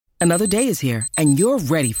Another day is here, and you're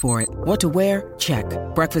ready for it. What to wear? Check.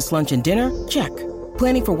 Breakfast, lunch, and dinner? Check.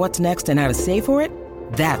 Planning for what's next and how to save for it?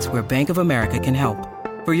 That's where Bank of America can help.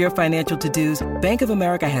 For your financial to-dos, Bank of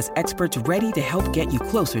America has experts ready to help get you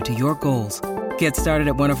closer to your goals. Get started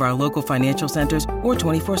at one of our local financial centers or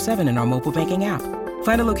 24/7 in our mobile banking app.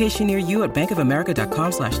 Find a location near you at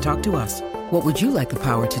bankofamerica.com/talktous. What would you like the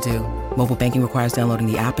power to do? Mobile banking requires downloading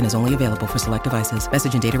the app and is only available for select devices.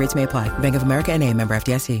 Message and data rates may apply. Bank of America N.A., member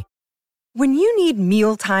FDIC. When you need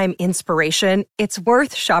mealtime inspiration, it's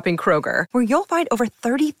worth shopping Kroger, where you'll find over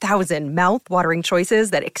 30,000 mouth-watering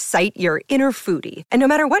choices that excite your inner foodie. And no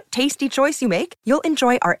matter what tasty choice you make, you'll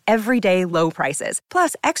enjoy our everyday low prices,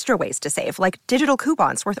 plus extra ways to save, like digital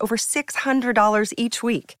coupons worth over $600 each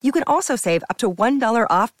week. You can also save up to $1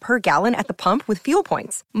 off per gallon at the pump with fuel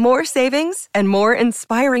points. More savings and more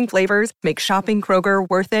inspiring flavors make shopping Kroger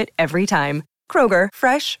worth it every time. Kroger,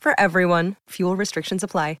 fresh for everyone. Fuel restrictions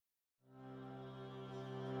apply.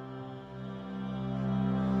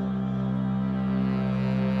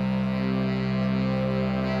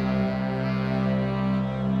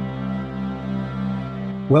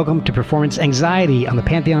 Welcome to Performance Anxiety on the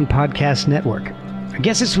Pantheon Podcast Network. Our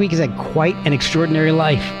guest this week has had quite an extraordinary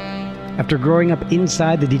life. After growing up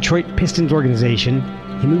inside the Detroit Pistons organization,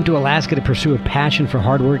 he moved to Alaska to pursue a passion for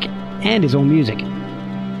hard work and his own music.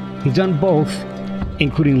 He's done both,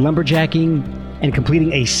 including lumberjacking and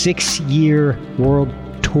completing a 6-year world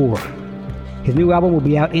tour. His new album will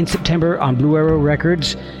be out in September on Blue Arrow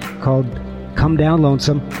Records called Come Down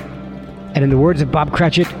Lonesome. And in the words of Bob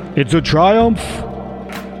Cratchit, it's a triumph!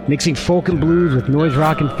 Mixing folk and blues with noise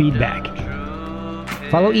rock and feedback.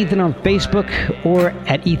 Follow Ethan on Facebook or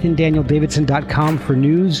at ethandanieldavidson.com for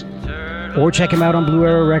news, or check him out on Blue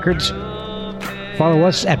Arrow Records. Follow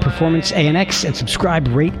us at Performance ANX and subscribe,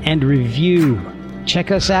 rate, and review. Check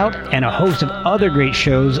us out and a host of other great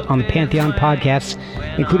shows on the Pantheon Podcasts,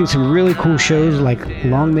 including some really cool shows like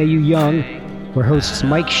Long May You Young, where hosts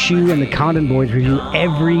Mike Shue and the Condon Boys review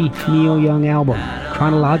every Neil Young album,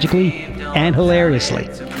 chronologically and hilariously.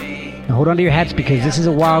 Now hold on to your hats because this is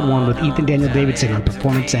a wild one with Ethan Daniel Davidson on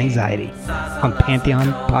Performance Anxiety on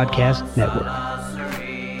Pantheon Podcast Network.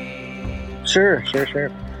 Sure.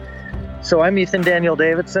 So I'm Ethan Daniel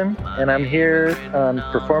Davidson, and I'm here on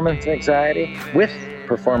Performance Anxiety, with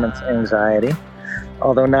Performance Anxiety,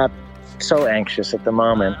 although not so anxious at the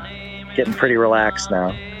moment, getting pretty relaxed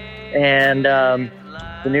now. And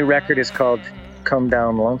the new record is called Come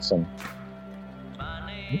Down Lonesome.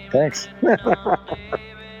 Thanks.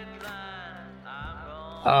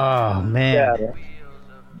 Oh, man.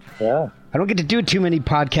 Yeah. I don't get to do too many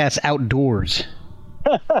podcasts outdoors.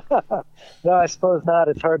 No, I suppose not.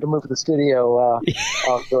 It's hard to move the studio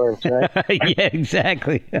outdoors, right? Yeah,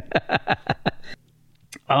 exactly. Things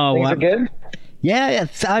are good? Yeah,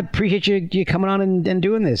 I appreciate you coming on and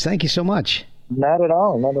doing this. Thank you so much. Not at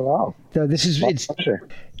all. So this is it's pleasure.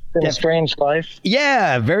 Been a strange life.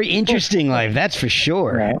 Yeah, very interesting life, that's for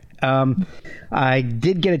sure. Right. I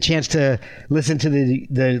did get a chance to listen to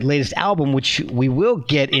the latest album, which we will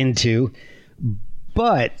get into,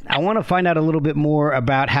 but I want to find out a little bit more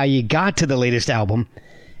about how you got to the latest album.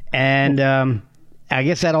 And I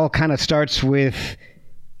guess that all kind of starts with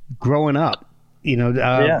growing up.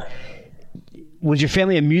 Was your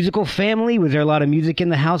family a musical family? Was there a lot of music in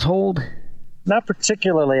the household? Not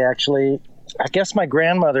particularly, actually. I guess my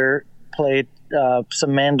grandmother played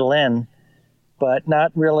some mandolin, but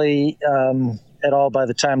not really at all by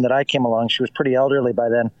the time that I came along. She was pretty elderly by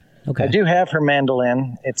then. Okay. I do have her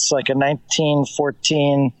mandolin. It's like a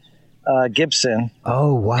 1914 Gibson.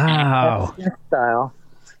 Oh, wow. Style,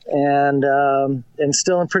 and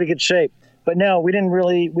still in pretty good shape. But no, we didn't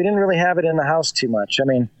really have it in the house too much. I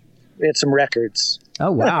mean, we had some records.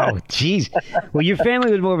 Oh, wow. Jeez. Well, your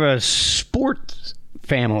family was more of a sports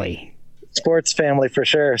family. Sports family for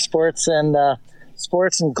sure. Sports and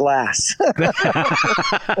glass.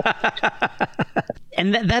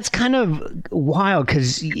 And that's kind of wild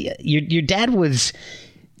because your dad was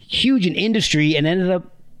huge in industry and ended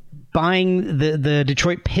up buying the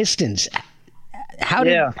Detroit Pistons. How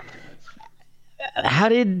did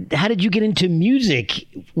you get into music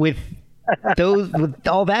with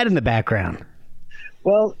all that in the background?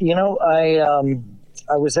 Well,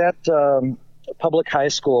 I was at public high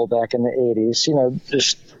school back in the 80s,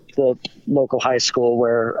 just the local high school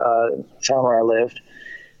town where I lived.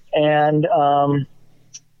 And,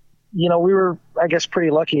 we were, I guess, pretty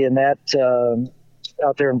lucky in that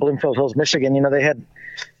out there in Bloomfield Hills, Michigan, they had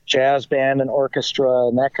jazz band and orchestra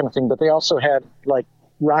and that kind of thing, but they also had like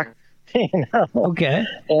rock, Okay.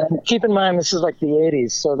 And keep in mind, this is like the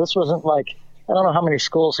 80s. So this wasn't like, I don't know how many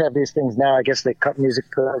schools have these things now. I guess they cut music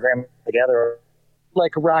program together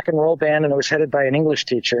like a rock and roll band, and it was headed by an English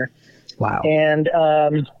teacher. Wow. And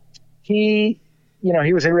he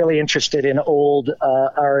was really interested in old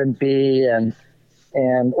R&B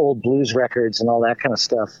and old blues records and all that kind of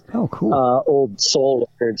stuff. Oh, cool. Old soul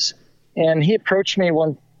records. And he approached me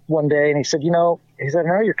one day and he said, I know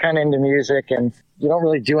you're kind of into music and you don't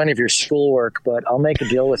really do any of your schoolwork, but I'll make a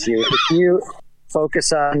deal with you. If you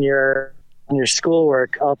focus on your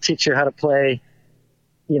schoolwork, I'll teach you how to play,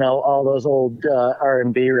 all those old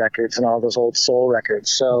R&B records and all those old soul records.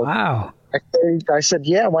 So wow. I said,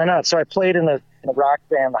 yeah, why not? So I played in a rock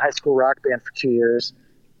band, the high school rock band, for 2 years.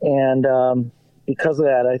 And because of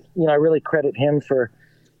that, I really credit him for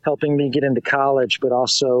helping me get into college, but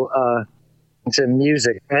also into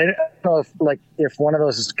music. I don't know if one of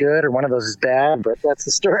those is good or one of those is bad, but that's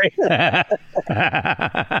the story.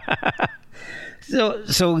 So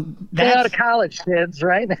that's out of college, kids,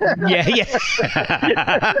 right? Yeah.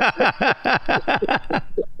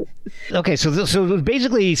 Okay, so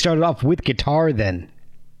basically you started off with guitar then.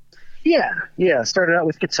 Yeah. Started out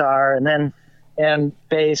with guitar and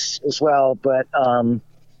bass as well, but and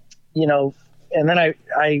then I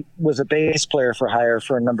was a bass player for hire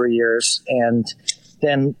for a number of years, and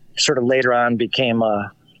then sort of later on became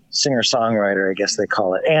a singer-songwriter, I guess they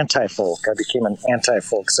call it, anti-folk. I became an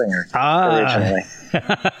anti-folk singer originally.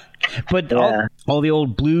 But all the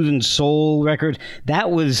old blues and soul records,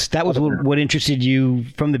 that was what interested you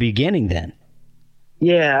from the beginning then.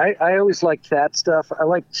 Yeah, I always liked that stuff. I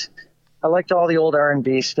liked all the old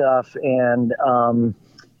R&B stuff and all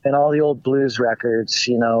the old blues records,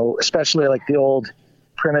 especially like the old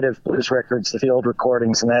primitive blues records, the old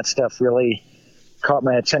recordings, and that stuff really caught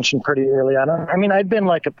my attention pretty early on. I mean, I'd been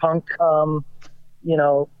like a punk,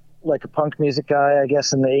 like a punk music guy, I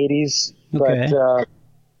guess, in the 80s. Okay.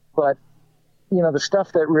 But the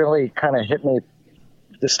stuff that really kind of hit me,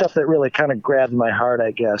 the stuff that really kind of grabbed my heart,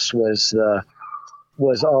 I guess, was all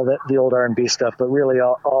the old R&B stuff, but really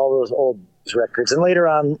all those old records, and later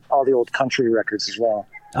on all the old country records as well.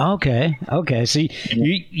 Okay. So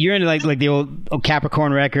you're into like the old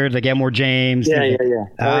Capricorn records, like Elmore James. Yeah.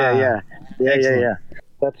 Yeah.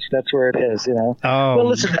 That's where it is, Oh. Well,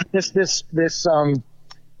 listen, this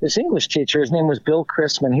English teacher, his name was Bill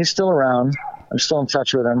Chrisman. He's still around. I'm still in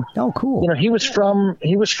touch with him. Oh, cool. He was from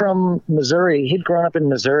Missouri. He'd grown up in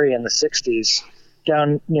Missouri in the 60s,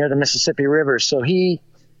 down near the Mississippi River. So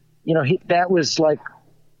that was like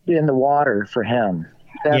in the water for him.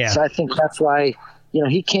 I think that's why,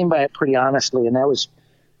 he came by it pretty honestly, and that was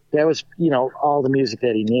all the music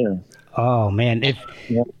that he knew. Oh man!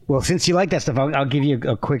 Well, since you like that stuff, I'll give you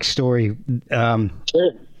a quick story. Sure.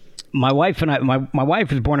 My wife and my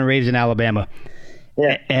wife was born and raised in Alabama.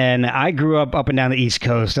 Yeah. And I grew up and down the East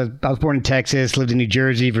Coast. I was born in Texas, lived in New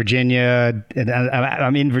Jersey, Virginia. And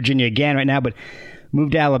I'm in Virginia again right now, but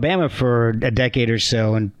moved to Alabama for a decade or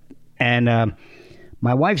so. And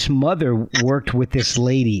my wife's mother worked with this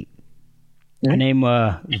lady. Her name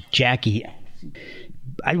Jackie.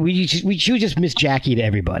 She was just Miss Jackie to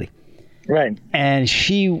everybody. Right. And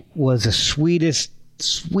she was the sweetest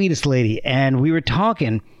lady. And we were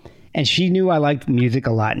talking, and she knew I liked music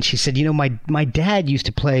a lot. And she said, my dad used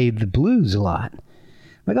to play the blues a lot. I'm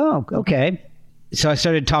like, oh, okay. So I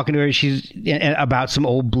started talking to her about some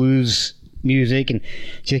old blues music. And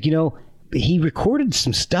she's like, he recorded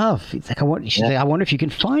some stuff. She's like, I wonder if you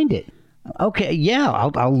can find it. Okay, yeah,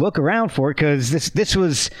 I'll look around for it, because this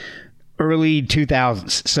was early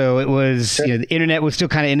 2000s. So it was, the internet was still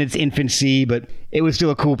kind of in its infancy, but it was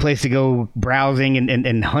still a cool place to go browsing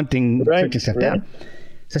and hunting, searching stuff down.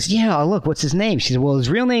 So I said, yeah, I'll look. What's his name? She said, well, his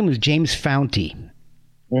real name was James Founty.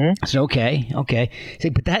 I said, okay. She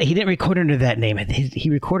said, but he didn't record under that name.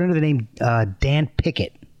 He recorded under the name Dan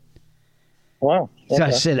Pickett. Wow. Okay. So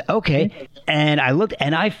I said, okay. And I looked,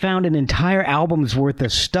 and I found an entire album's worth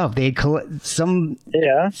of stuff. They had some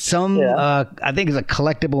I think it's a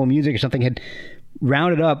collectible music or something, had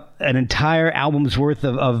rounded up an entire album's worth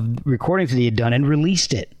of recordings that he had done and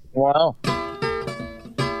released it. Wow.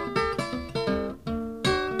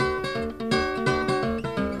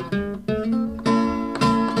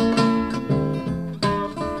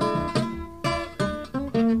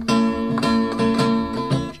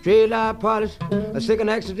 Straight light polish, a second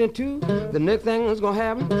accident too. The next thing that's gonna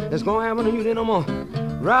happen to you, then no more.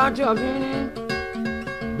 Roger,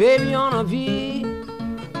 baby on a V.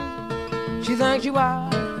 She thinks you are,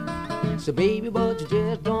 so baby, but you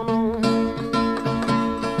just don't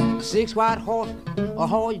know. 6 white horses, a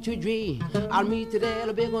haul you to dream. I'll meet you there,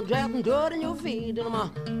 a big one, dressing good in your feet, and I'm a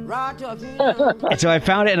ride to a feet. And so I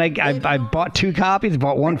found it, and I bought 2 copies,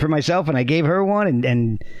 bought one for myself, and I gave her one,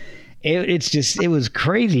 and it was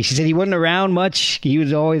crazy. She said he wasn't around much. He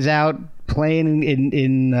was always out playing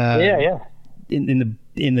in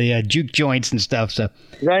the juke joints and stuff. So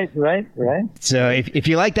Right. So if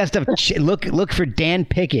you like that stuff, look for Dan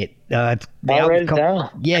Pickett. I'll write it down.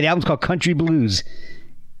 Yeah, the album's called Country Blues.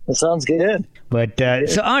 That sounds good. But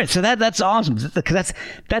so all right, so that's awesome, because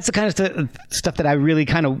that's the kind of stuff that I really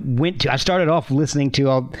kind of went to. I started off listening to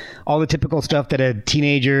all the typical stuff that a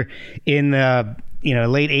teenager in the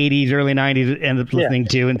late 80s, early 90s ended up listening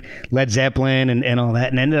to, and Led Zeppelin and all that,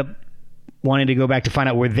 and ended up wanting to go back to find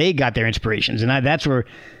out where they got their inspirations. And that's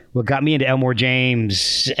what got me into Elmore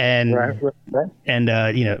James and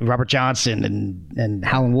Robert Johnson and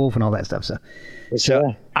Howlin' Wolf and all that stuff.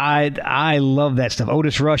 So I love that stuff.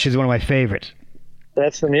 Otis Rush is one of my favorites.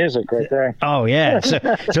 That's the music right there. Oh yeah. So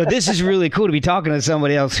this is really cool to be talking to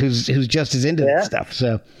somebody else who's just as into that stuff.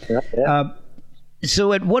 So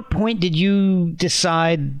so at what point did you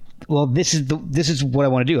decide, well, this is what I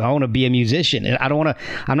want to do. I want to be a musician, and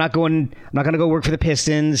I'm not going to go work for the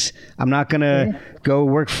Pistons. I'm not going to go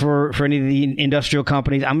work for any of the industrial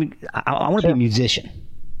companies. I want to be a musician.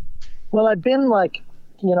 Well, I've been I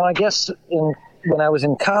guess when I was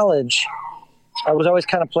in college, I was always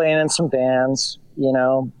kind of playing in some bands,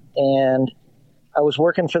 and I was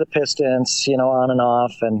working for the Pistons, on and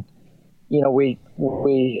off, and we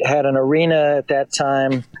had an arena at that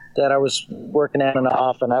time that I was working on and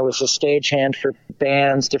off, and I was a stagehand for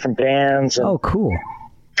different bands. And, oh, cool.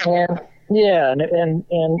 And at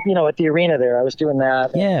the arena there, I was doing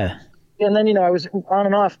that. Yeah. And then, I was on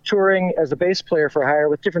and off touring as a bass player for hire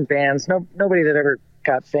with different bands. Nobody that ever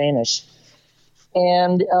got famous.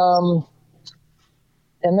 And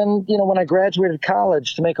then, when I graduated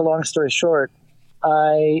college, to make a long story short,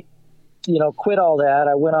 I, quit all that.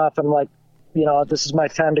 I went off and this is my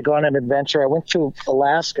time to go on an adventure. I went to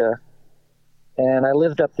Alaska, and I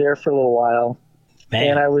lived up there for a little while. Man.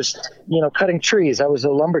 And I was, cutting trees. I was a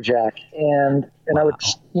lumberjack, and I would,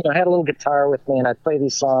 had a little guitar with me, and I'd play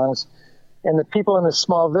these songs. And the people in this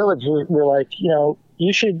small village were like,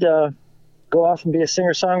 you should go off and be a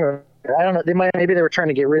singer-songwriter. I don't know. Maybe they were trying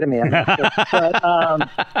to get rid of me. I'm not sure.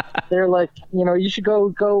 But they're like, you should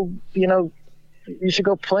go, you should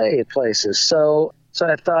go play at places. So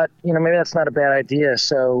I thought, maybe that's not a bad idea.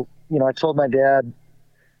 So, I told my dad,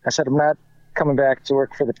 I said, I'm not coming back to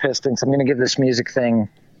work for the Pistons. I'm going to give this music thing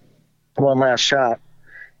one last shot.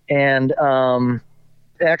 And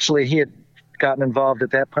actually, he had gotten involved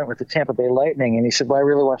at that point with the Tampa Bay Lightning. And he said, well, I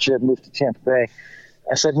really want you to move to Tampa Bay.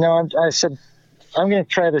 I said, no, I'm going to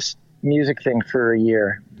try this music thing for a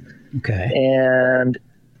year. Okay. And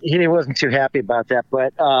he wasn't too happy about that,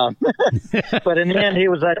 but but in the end, he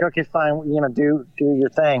was like, okay, fine, do your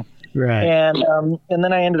thing. Right. And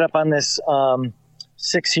then I ended up on this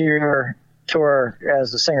 6-year tour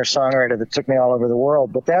as a singer-songwriter that took me all over the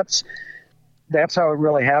world. But that's how it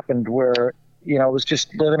really happened, where, I was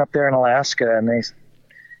just living up there in Alaska, and they,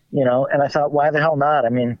 and I thought, why the hell not? I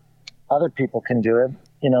mean, other people can do it.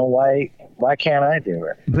 Why can't I do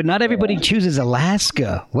it? But not everybody chooses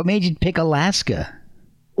Alaska. What made you pick Alaska?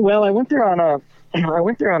 Well, I went there on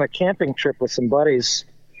a camping trip with some buddies.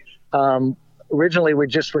 Originally, we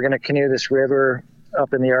just were going to canoe this river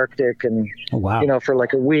up in the Arctic, and for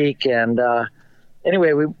like a week. And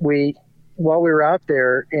anyway, we while we were out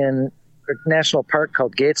there in a national park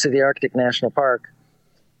called Gates of the Arctic National Park,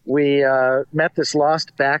 we met this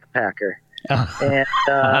lost backpacker, and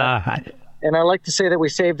I like to say that we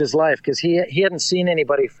saved his life, because he hadn't seen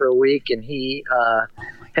anybody for a week, and he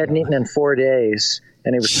hadn't eaten in 4 days.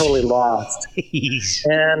 And he was totally lost. Jeez.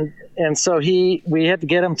 And so we had to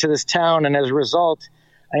get him to this town, and as a result,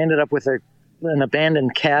 I ended up with an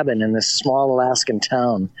abandoned cabin in this small Alaskan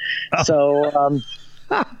town. Oh.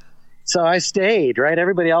 So I stayed, right?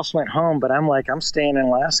 Everybody else went home, but I'm staying in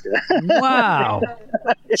Alaska. Wow.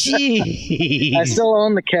 Jeez. I still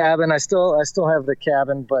own the cabin. I still have the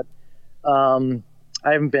cabin, but I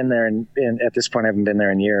haven't been there at this point. I haven't been there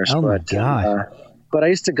in years. Oh, my God. But I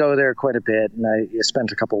used to go there quite a bit, and I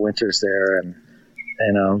spent a couple winters there, and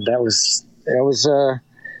that was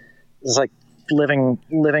like living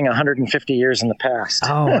 150 years in the past.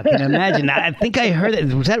 Oh, I can imagine. I think I heard it.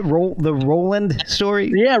 Was that the Roland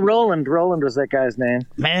story? Yeah, Roland. Roland was that guy's name.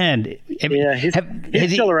 Man, he's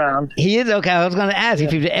still around. He is? Okay, I was going to ask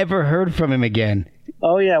if you've ever heard from him again.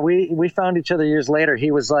 Oh yeah, we found each other years later. He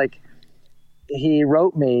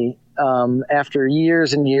wrote me. After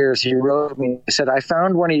years and years, he wrote me. He said, I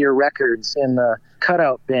found one of your records in the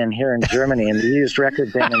cutout bin here in Germany, in the used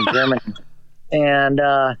record bin in Germany.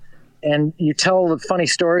 And you tell funny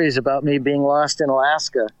stories about me being lost in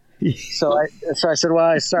Alaska. So I said,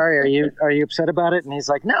 well, sorry, are you upset about it? And he's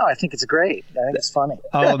like, no, I think it's great. I think it's funny.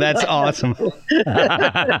 Oh, that's awesome.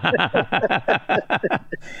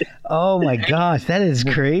 Oh my gosh, that is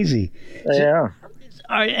crazy. Yeah.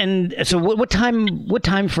 All right, and so what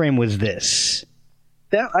time frame was this?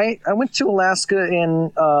 I went to Alaska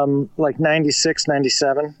in like 96,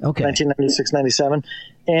 97. Okay. 1996, 97.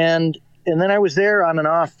 And then I was there on and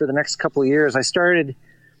off for the next couple of years. I started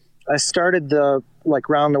the like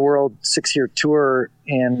round the world 6-year tour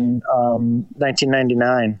in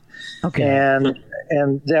 1999. Okay.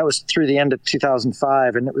 And that was through the end of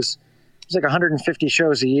 2005, and it was like 150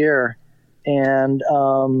 shows a year, and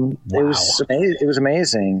Wow. it was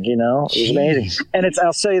amazing, you know. It was amazing. And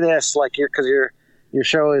I'll say this, like, because your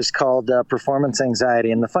show is called Performance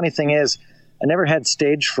Anxiety, and the funny thing is, I never had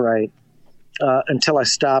stage fright until I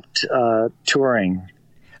stopped touring.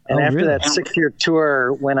 And after really? that 6-year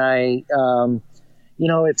tour, when I,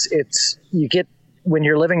 you get, when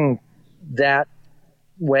you're living that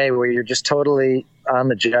way where you're just totally on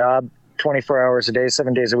the job 24 hours a day,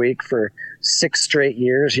 7 days a week for 6 straight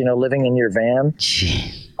years, you know, living in your van.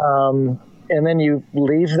 And then you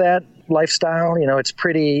leave that lifestyle, you know, it's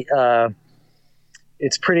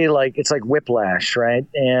like whiplash, right?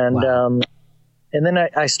 And, Wow. And then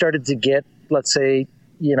I started to get, let's say,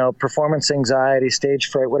 you know, performance anxiety, stage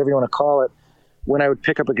fright, whatever you want to call it, when I would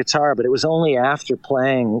pick up a guitar. But it was only after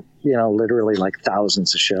playing, you know, literally like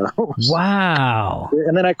thousands of shows. Wow.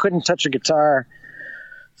 And then I couldn't touch a guitar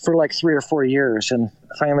for like 3 or 4 years, and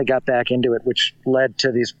finally got back into it, which led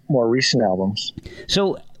to these more recent albums.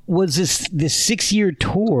 So was this 6-year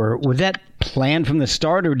tour, was that planned from the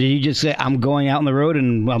start, or did you just say, I'm going out on the road,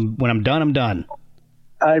 and when I'm done, I'm done?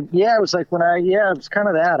 It was like it was kind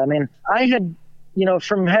of that. I mean, I had, you know,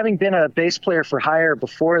 from having been a bass player for hire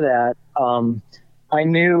before that, I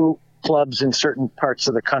knew clubs in certain parts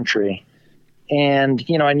of the country, and,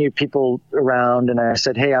 you know, I knew people around, and I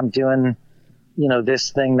said, hey, I'm doing, you know,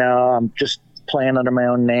 this thing now. I'm just playing under my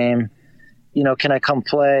own name. You know, can I come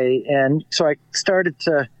play? And so I started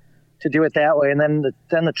to do it that way. And then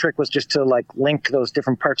the trick was just to like link those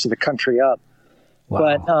different parts of the country up.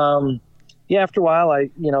 Wow. But, yeah, after a while,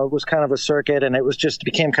 it was kind of a circuit, and it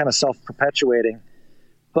became kind of self-perpetuating.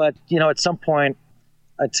 But, you know, at some point,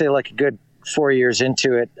 I'd say like a good 4 years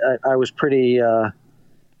into it, I was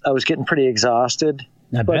getting pretty exhausted.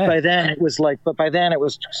 I But bet. by then it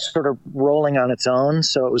was sort of rolling on its own.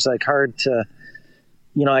 So it was like hard to,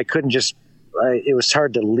 you know, it was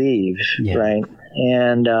hard to leave. Yeah. Right.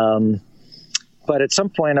 And, but at some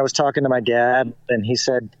point I was talking to my dad, and he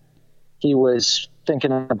said he was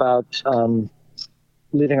thinking about,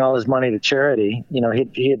 leaving all his money to charity. You know,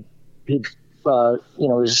 he'd you know, he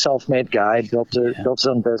was a self-made guy, built his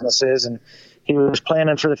own businesses, and he was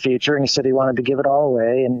planning for the future, and he said he wanted to give it all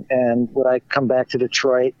away. And would I come back to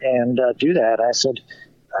Detroit and do that? I said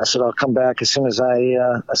I'll come back as soon as I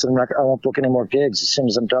won't book any more gigs. As soon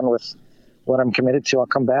as I'm done with what I'm committed to, I'll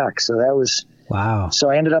come back. So that was Wow. So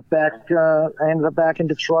I ended up back in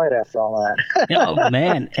Detroit after all that. Oh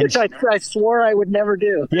man, Which I swore I would never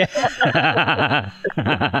do. Yeah.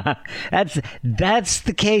 That's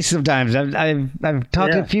the case sometimes. I've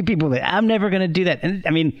talked to a few people that I'm never going to do that, and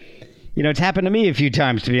I mean, you know, it's happened to me a few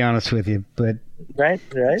times, to be honest with you. But right.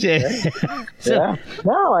 So, yeah.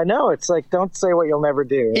 No, I know. It's like, don't say what you'll never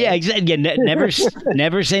do. Right? Yeah, exactly. Yeah,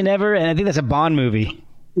 never say never, and I think that's a Bond movie.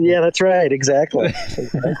 Yeah, that's right. Exactly.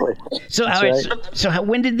 So,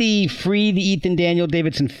 when did the Free the Ethan Daniel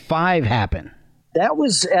Davidson 5 happen? That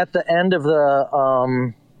was at the end of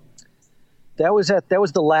the. That was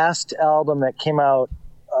the last album that came out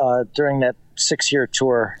during that 6-year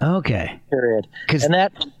tour. Okay. Period. And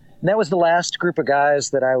that was the last group of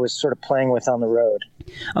guys that I was sort of playing with on the road.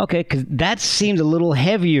 Okay, because that seems a little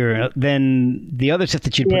heavier than the other stuff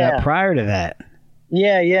that you'd put out prior to that.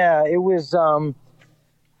 Yeah. It was.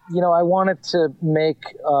 You know, I wanted to make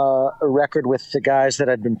a record with the guys that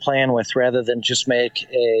I'd been playing with, rather than just make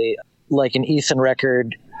an Ethan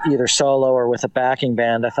record, either solo or with a backing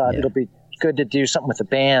band. I thought it'll be good to do something with a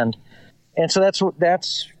band, and so that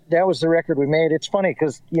was the record we made. It's funny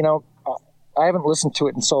because, you know, I haven't listened to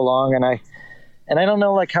it in so long, and I don't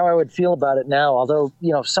know like how I would feel about it now. Although,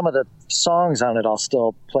 you know, some of the songs on it I'll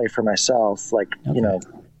still play for myself, like you know,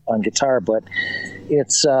 on guitar. But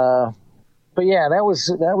it's. But yeah, that was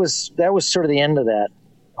sort of the end of that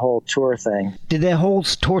whole tour thing. Did the whole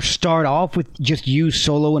tour start off with just you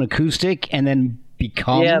solo and acoustic, and then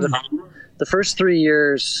become? Yeah, the first 3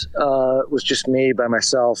 years was just me by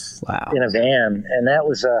myself in a van, and that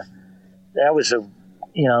was a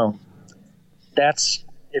that's,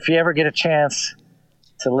 if you ever get a chance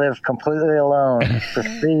to live completely alone for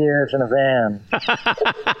 3 years in a van,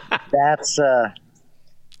 that's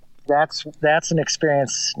an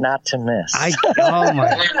experience not to miss. Oh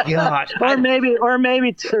my God. or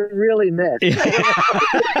maybe to really miss.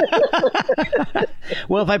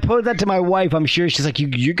 Well, if I pose that to my wife, I'm sure she's like,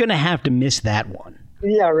 you're going to have to miss that one.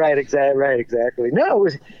 Yeah, right. Exactly. No,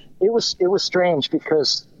 it was strange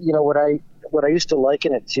because, what I used to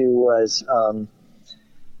liken it to was,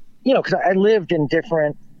 because I lived in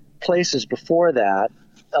different places before that,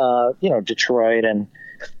 Detroit and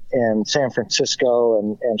San Francisco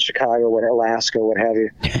and Chicago, Alaska, what have you,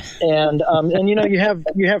 and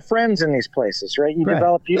you have friends in these places, right? You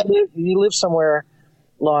develop, you live somewhere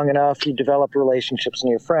long enough, you develop relationships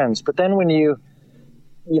and your friends. But then when you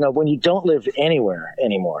don't live anywhere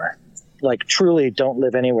anymore, like truly don't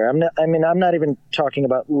live anywhere. I'm not even talking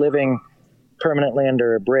about living permanently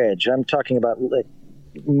under a bridge. I'm talking about like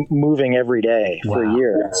moving every day for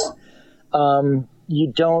years.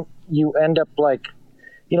 You end up like,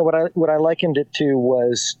 what I likened it to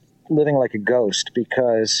was living like a ghost,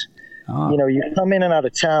 because you come in and out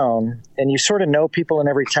of town and you sort of know people in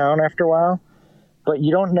every town after a while, but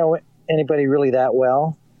you don't know anybody really that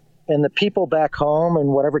well. And the people back home in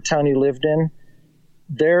whatever town you lived in,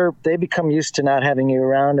 they become used to not having you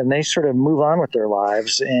around, and they sort of move on with their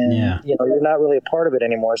lives, and you're not really a part of it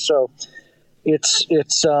anymore. So it's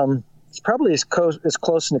probably as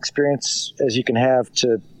close an experience as you can have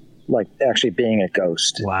to like actually being a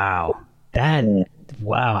ghost. Wow.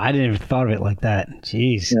 Wow. I didn't even thought of it like that.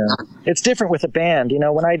 Jeez. Yeah. It's different with a band.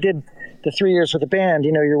 When I did the 3 years with a band,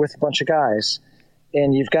 you're with a bunch of guys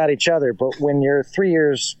and you've got each other. But when you're 3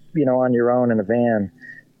 years, on your own in a van,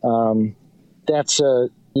 you got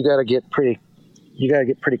to get pretty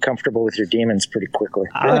comfortable with your demons pretty quickly.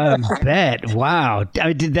 I bet. Wow.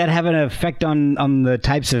 Did that have an effect on the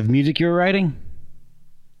types of music you were writing?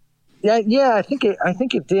 Yeah, I think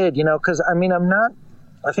it did, because I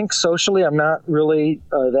think socially I'm not really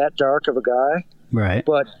that dark of a guy. Right.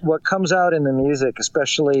 But what comes out in the music,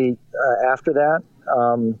 especially after that,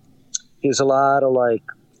 is a lot of like,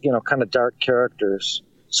 kind of dark characters.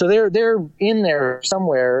 So they're in there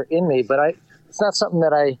somewhere in me, but it's not something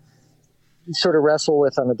that I sort of wrestle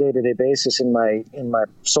with on a day-to-day basis in my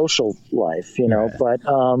social life, Right.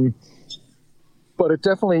 But it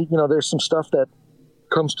definitely, there's some stuff that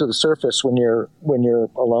comes to the surface when you're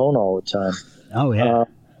alone all the time. Oh yeah.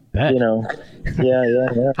 Bet.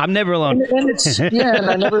 Yeah. I'm never alone. And it's and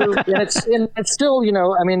it's still,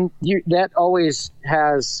 that always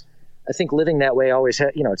has, I think living that way always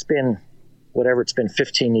has, it's been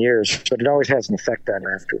 15 years, but it always has an effect on you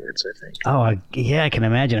afterwards, I think. Oh yeah, I can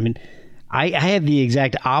imagine. I had the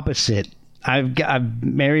exact opposite. I'm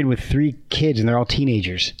married with 3 kids and they're all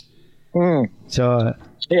teenagers. So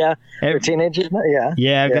yeah, they're teenagers.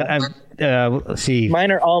 Let's see.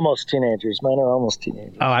 Mine are almost teenagers.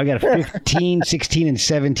 Oh, I've got a 15, 16, and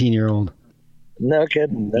 17-year-old. No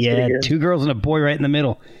kidding. That's pretty good. 2 girls and a boy right in the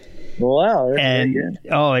middle. Wow, that's pretty good.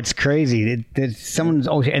 Oh, it's crazy.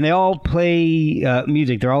 And they all play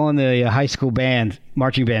music. They're all in the high school band,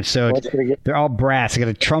 marching band. So they're all brass. I got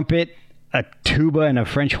a trumpet, a tuba, and a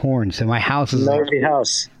French horn. So my house is noisy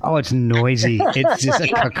house. Oh, it's noisy. It's just a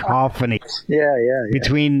cacophony. Yeah.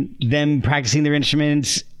 Between them practicing their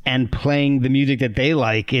instruments and playing the music that they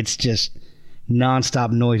like, it's just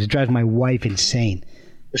nonstop noise. It drives my wife insane.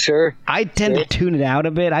 Sure. I tend to tune it out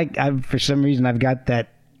a bit. I for some reason I've got that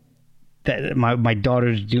my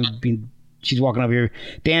daughter's she's walking over here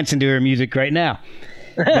dancing to her music right now.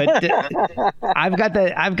 But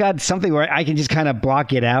I've got something where I can just kind of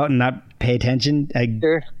block it out and not pay attention.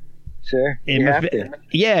 Sure. You have to.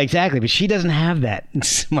 Yeah, exactly. But she doesn't have that.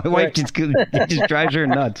 My wife just drives her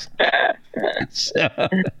nuts. So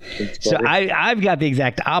I've got the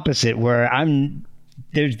exact opposite, where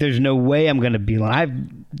there's no way I'm going to be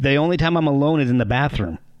alone. The only time I'm alone is in the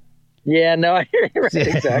bathroom. Yeah, no, I hear you. Right,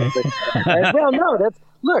 exactly. Well, no,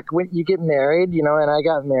 look, when you get married, and I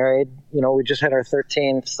got married, we just had our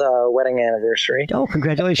 13th wedding anniversary. Oh,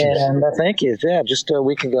 congratulations. And thank you. Yeah, just a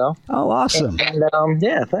week ago. Oh, awesome. And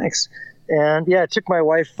yeah, thanks. And yeah, I took my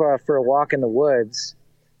wife for a walk in the woods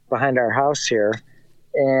behind our house here.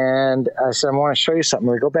 And I said, I want to show you something.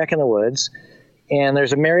 We go back in the woods, and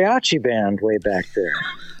there's a mariachi band way back there.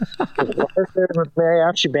 There's a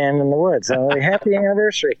mariachi band in the woods. I'm like, happy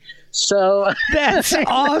anniversary. So that's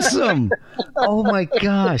awesome. Oh my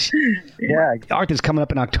gosh. Yeah. Arthur's coming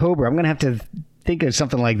up in October. I'm going to have to think of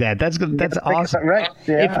something like that. That's awesome. Right.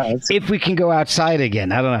 Yeah. If we can go outside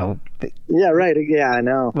again, I don't know. Yeah, right. Yeah, I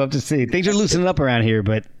know. We'll have to see. Things are loosening up around here,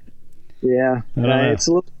 but yeah, it's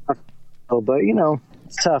a little tough, but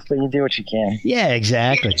it's tough, but you do what you can. Yeah,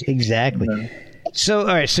 exactly. So, all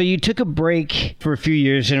right. So you took a break for a few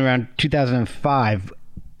years in around 2005,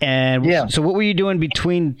 and so what were you doing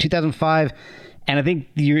between 2005 and I think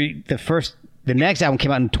the next album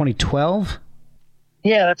came out in 2012?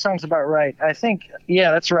 Yeah, that sounds about right. I think,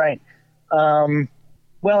 that's right.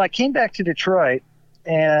 Well, I came back to Detroit,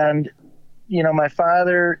 and, my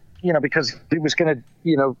father, because he was going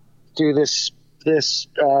to, do this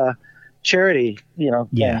charity,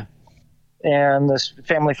 thing, and this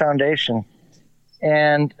family foundation.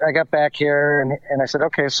 And I got back here, and I said,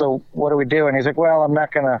 okay, so what do we do? And he's like, well, I'm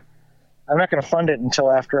not gonna fund it until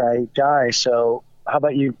after I die. So how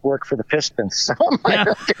about you work for the Pistons? So I'm like,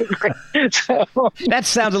 okay, great. So, that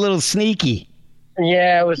sounds a little sneaky.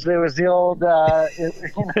 Yeah, it was the old, it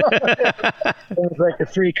was like a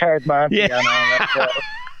 3-card Monty. Yeah.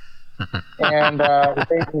 And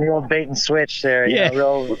the old bait and switch there,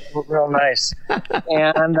 real nice.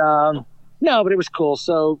 And no, but it was cool.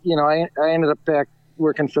 So I ended up back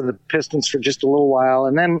working for the Pistons for just a little while,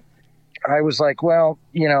 and then I was like, well,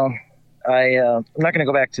 I'm not going to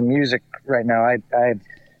go back to music right now. I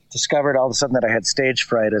discovered all of a sudden that I had stage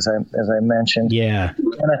fright, as I mentioned. Yeah.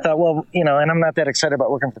 And I thought, well, and I'm not that excited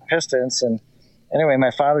about working for the Pistons. And anyway,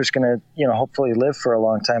 my father's going to, hopefully live for a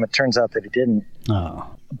long time. It turns out that he didn't. Oh.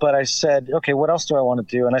 But I said, okay, what else do I want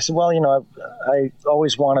to do? And I said, well, I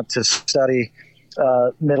always wanted to study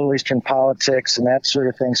Middle Eastern politics and that sort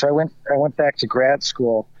of thing. So I went back to grad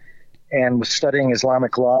school and was studying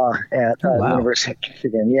Islamic law at University of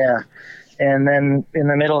Michigan. Yeah. And then in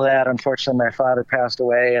the middle of that, unfortunately, my father passed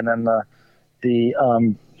away, and then the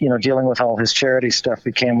dealing with all his charity stuff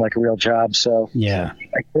became like a real job. So yeah,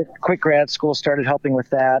 I quit grad school, started helping with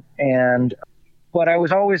that, but I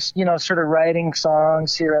was always, sort of writing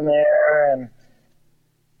songs here and there,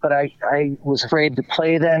 but I was afraid to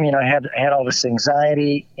play them. I had all this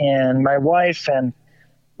anxiety, and my wife and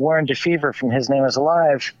Warren DeFever from His Name Is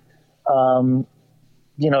Alive,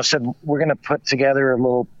 said, we're going to put together a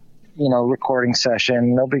little, recording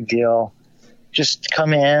session. No big deal. Just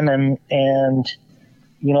come in and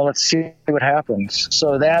let's see what happens.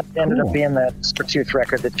 So that ended up being that Sawtooth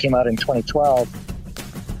record that came out in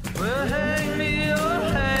 2012. Well, hang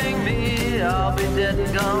me, I'll be dead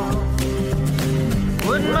and gone.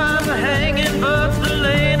 Wouldn't mind hanging, but the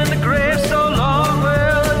lane and the grass so long.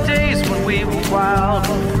 Well, the days when we were wild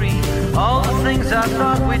and free, all the things I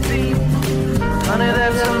thought we'd be, honey,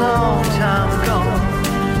 that's a long time gone.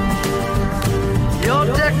 Your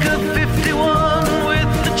deck of 51 with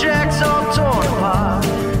the jacks all torn apart,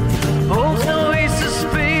 holds no ace of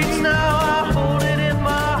spades, now I hold it in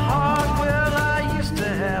my heart. Well, I used to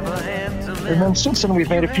have a hand to lend. And then since then we've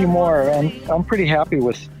made a few more, and I'm pretty happy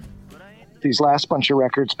with these last bunch of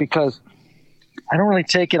records because I don't really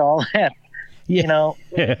take it all that,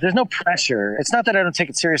 there's no pressure. It's not that I don't take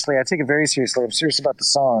it seriously. I take it very seriously. I'm serious about the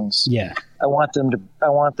songs. Yeah. I want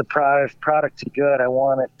the product to be good. I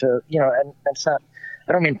want it to, and it's not,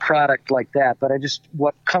 I don't mean product like that, but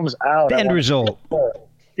what comes out. The end result.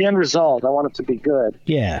 The end result. I want it to be good.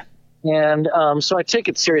 Yeah. And so I take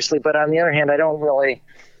it seriously, but on the other hand, I don't really,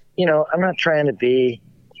 I'm not trying to be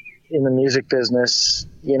in the music business,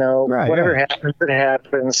 right, whatever happens, it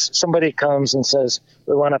happens. Somebody comes and says,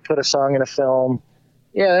 we want to put a song in a film.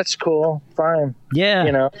 Yeah, that's cool. Fine.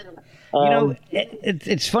 Yeah.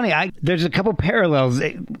 It's funny. There's a couple parallels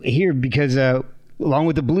here because along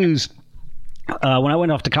with the blues, when I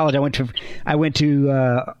went off to college, I went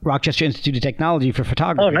to Rochester Institute of Technology for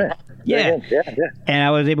photography. Oh, nice. Yeah. Yeah. And I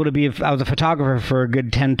was able to I was a photographer for a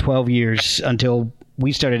good 10, 12 years until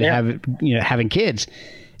we started having kids.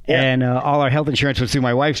 Yeah. And all our health insurance was through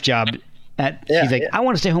my wife's job. She's like, I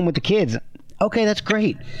want to stay home with the kids. Okay, that's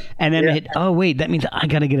great. And then that means I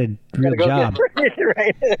got to get a real job.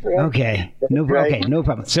 Right. Okay. No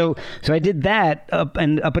problem. So I did that up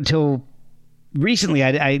until recently.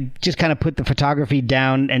 I just kind of put the photography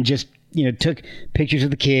down and just, took pictures of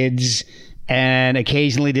the kids and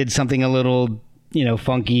occasionally did something a little,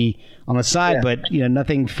 funky on the side, but,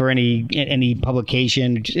 nothing for any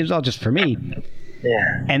publication. It was all just for me.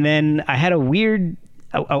 Yeah. And then I had a weird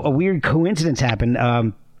coincidence happen.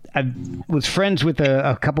 I was friends with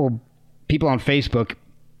a couple people on Facebook,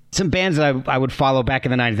 some bands that I would follow back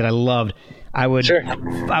in the 90s that I loved. I would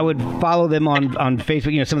follow them on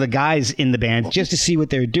Facebook, some of the guys in the bands just to see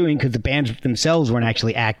what they were doing because the bands themselves weren't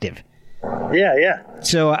actually active. Yeah.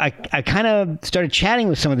 So I kind of started chatting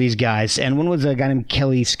with some of these guys, and one was a guy named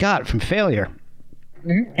Kelly Scott from Failure.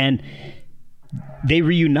 And they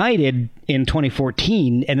reunited in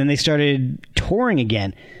 2014, and then they started touring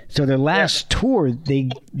again. So their last tour, they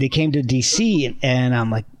came to DC, and I'm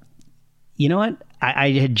like, you know what?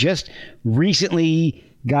 I had just recently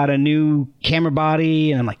got a new camera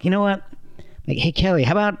body, and I'm like, you know what? Like, hey, Kelly,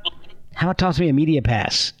 how about toss me a media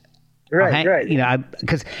pass? Right. You know,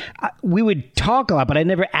 because we would talk a lot, but I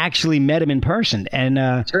never actually met him in person. And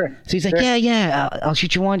so he's like, yeah, I'll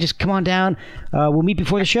shoot you one. Just come on down. We'll meet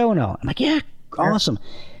before the show and all. I'm like, yeah, awesome.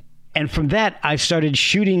 And from that, I started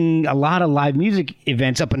shooting a lot of live music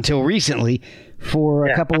events up until recently for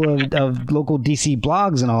a couple of local DC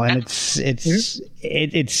blogs and all. And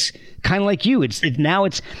it's kind of like you. It's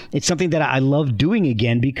something that I love doing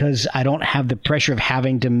again because I don't have the pressure of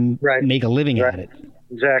having to make a living at it.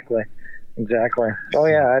 Exactly. Oh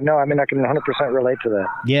yeah, no, I mean I can 100% relate to that.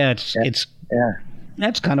 Yeah,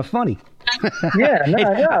 that's kind of funny.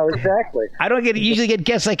 No, exactly. I don't usually get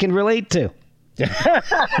guests I can relate to.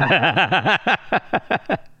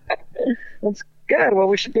 That's good. Well,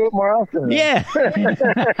 we should do it more often. Then. Yeah,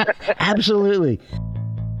 absolutely.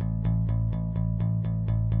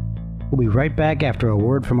 We'll be right back after a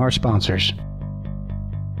word from our sponsors.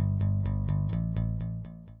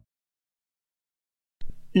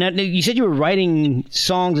 Now, you said you were writing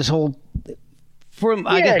songs I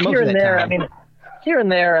guess most here of and that there. time. I mean, here and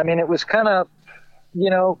there. I mean, it was kind of,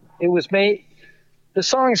 it was made. The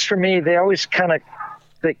songs for me, they always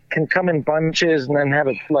they can come in bunches and then have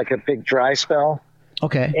a big dry spell.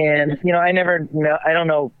 Okay. And I never know. I don't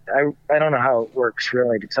know how it works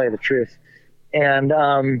really, to tell you the truth. And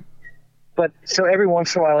but so every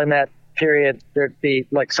once in a while in that period, there'd be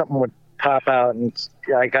something would pop out, and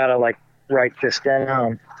I gotta write this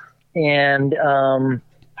down. And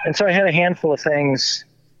so I had a handful of things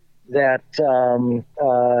that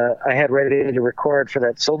I had ready to record for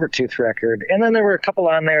that Silvertooth record. And then there were a couple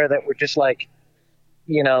on there that were just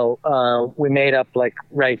we made up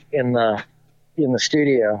right in the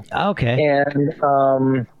studio. Okay. And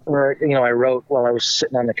or I wrote while I was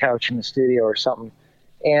sitting on the couch in the studio or something.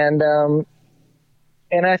 And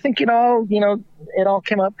I think it all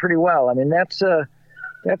came out pretty well. I mean, that's a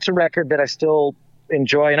record that I still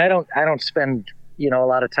enjoy, and I don't spend a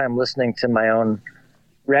lot of time listening to my own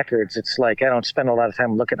records. It's I don't spend a lot of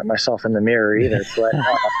time looking at myself in the mirror either. But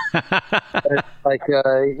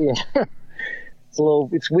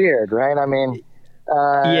it's weird, right? I mean,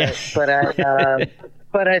 but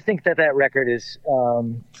I think that record is I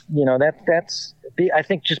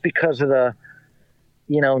think just because of the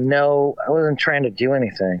I wasn't trying to do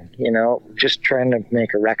anything, just trying to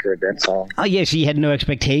make a record, that's all. Oh, yeah, so you had no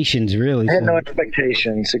expectations, really. I had no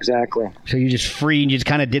expectations, exactly. So you're just free and you just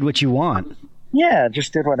kind of did what you want. Yeah,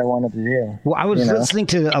 just did what I wanted to do. Well, I was listening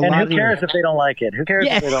to a lot of... And who cares if they don't like it? Who cares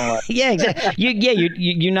if they don't like it? Yeah, exactly.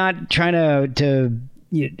 You're not trying to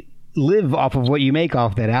live off of what you make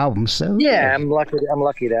off that album, so... Yeah, I'm lucky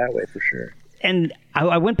that way, for sure. And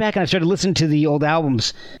I went back and I started listening to the old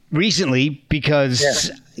albums recently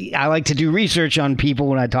because I like to do research on people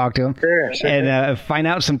when I talk to them and find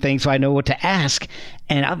out some things so I know what to ask.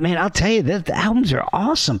 And I'll tell you, the albums are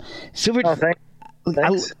awesome.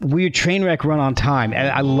 Thanks. Weird Trainwreck Run on Time.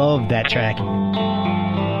 I love that track.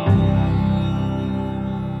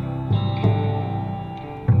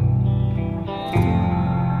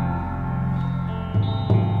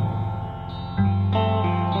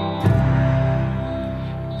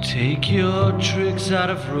 Take your tricks out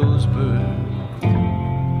of Roseburg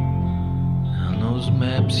on those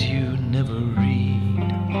maps you never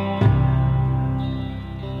read,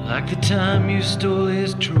 like the time you stole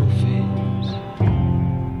his trophies,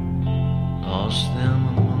 lost them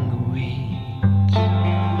among the weeds.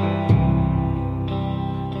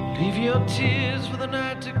 Leave your tears for the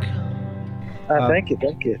night to come. Thank you.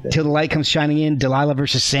 Till the Light Comes Shining In, Delilah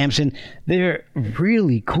versus Samson. They're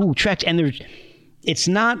really cool tracks, and it's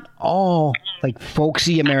not all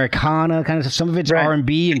folksy Americana kind of stuff. Some of it's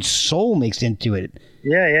R&B and soul mixed into it.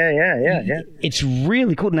 Yeah. It's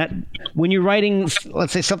really cool. Now, when you're writing,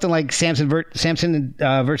 let's say something like Samson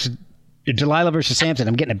versus Delilah versus Samson,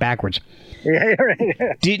 I'm getting it backwards. Yeah,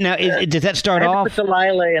 right. Does that start off?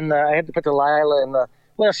 I had to put Delilah in the.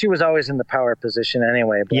 Well, she was always in the power position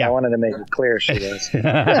anyway, but I wanted to make it clear she was.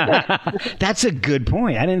 That's a good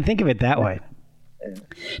point. I didn't think of it that way.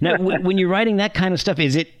 Now, when you're writing that kind of stuff,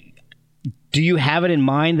 do you have it in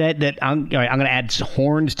mind that I'm going to add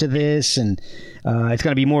horns to this and it's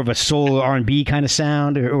going to be more of a soul R&B kind of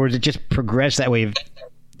sound, or does it just progress that way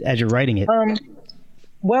as you're writing it?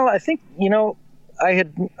 Well, I think I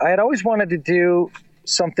had always wanted to do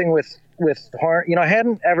something with horn. I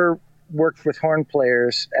hadn't ever worked with horn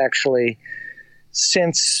players actually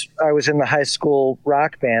since I was in the high school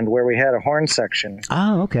rock band where we had a horn section.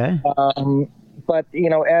 Oh, okay. But,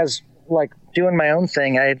 as like doing my own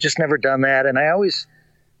thing, I had just never done that. And I always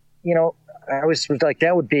was like,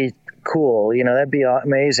 that would be cool. That'd be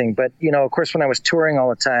amazing. But, of course, when I was touring all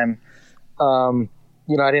the time,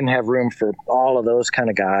 I didn't have room for all of those kind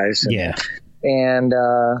of guys. And,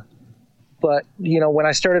 but, when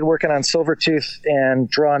I started working on Silvertooth and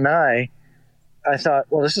Draw Nigh, I thought,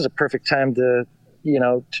 well, this is a perfect time to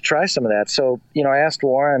try some of that. So, I asked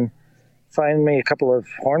Warren, find me a couple of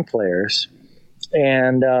horn players.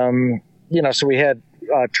 And, so we had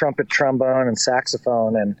trumpet, trombone, and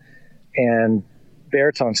saxophone and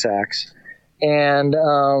baritone sax. And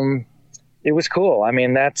it was cool. I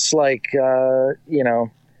mean, that's like,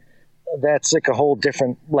 that's like a whole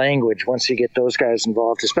different language once you get those guys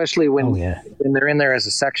involved, especially when they're in there as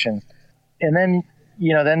a section. And then,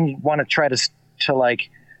 then you want to try to like,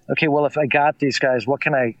 okay, well, if I got these guys, what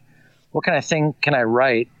kind of thing can I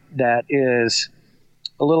write that is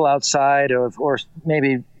a little outside of, or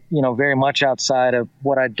maybe, very much outside of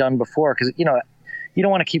what I'd done before? Because, you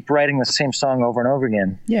don't want to keep writing the same song over and over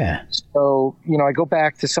again. Yeah. So, I go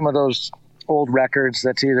back to some of those old records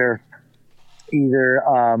that's either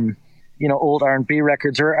old R&B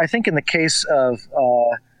records, or I think in the case of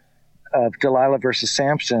Delilah versus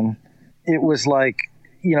Samson, it was like,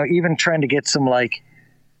 even trying to get some like,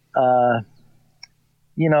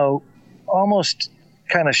 almost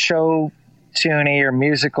kind of show tuney or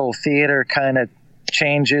musical theater kind of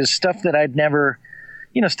changes, stuff that I'd never,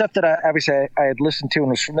 stuff that I had listened to and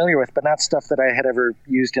was familiar with, but not stuff that I had ever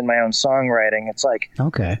used in my own songwriting. It's like,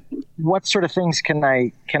 okay, what sort of things can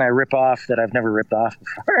I rip off that I've never ripped off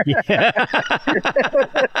before? Yeah.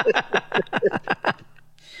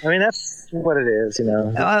 I mean, that's what it is,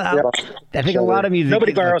 I think a lot of music.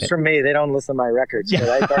 Nobody borrows from me. They don't listen to my records.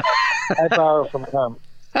 But I borrow from them.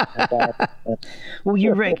 Well,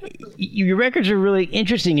 your records are really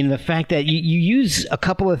interesting in the fact that you use a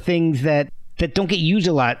couple of things that don't get used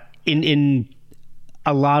a lot in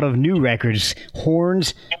a lot of new records,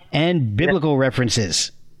 horns and biblical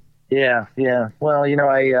references. Yeah. Well,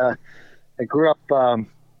 I grew up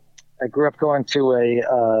going to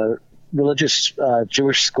a religious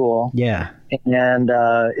Jewish school. Yeah. And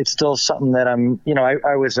it's still something that I'm,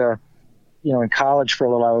 I was in college for a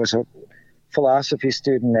little while. I was a philosophy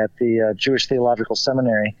student at the Jewish Theological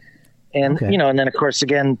Seminary. And, and then of course,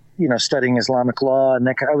 again, studying Islamic law. And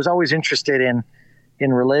I was always interested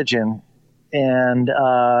in religion and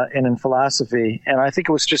in philosophy. And I think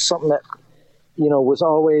it was just something that, was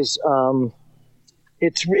always,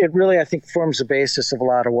 it really, I think, forms the basis of a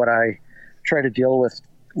lot of what I try to deal with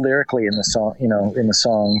lyrically in the song, in the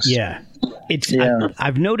songs. Yeah.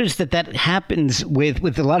 I've noticed that happens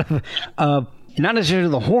with a lot of, not necessarily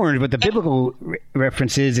the horns, but the biblical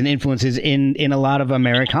references and influences in a lot of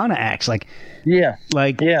Americana acts. Yeah.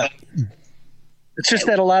 It's just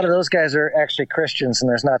that a lot of those guys are actually Christians, and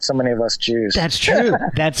there's not so many of us Jews. That's true.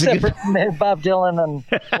 That's a good... Bob Dylan and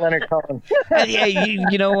Leonard Cohen. Yeah,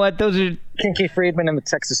 you know what? Those are Kinky Friedman and the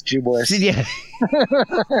Texas Jew Boys. Yeah.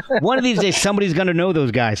 One of these days, somebody's going to know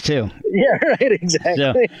those guys too. Yeah, right. Exactly.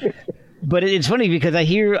 So, but it's funny because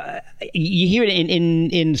you hear it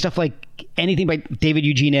in stuff like anything by David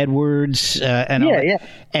Eugene Edwards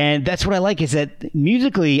and that's what I like is that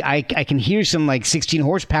musically I can hear some like 16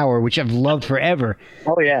 horsepower, which I've loved forever.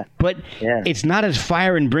 Oh yeah, but it's not as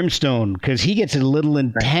fire and brimstone because he gets a little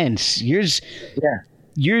intense. Your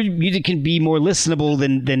music can be more listenable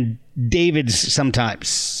than David's sometimes.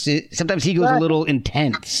 Sometimes he goes a little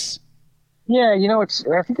intense. Yeah,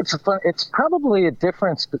 I think it's probably a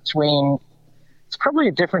difference between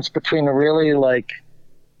a really like,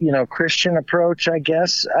 Christian approach, I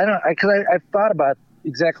guess. I've thought about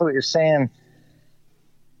exactly what you're saying.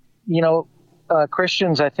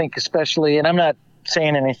 Christians, I think especially, and I'm not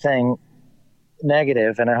saying anything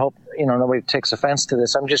negative, and I hope, nobody takes offense to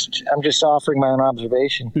this. I'm just offering my own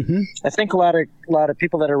observation. Mm-hmm. I think a lot of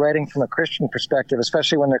people that are writing from a Christian perspective,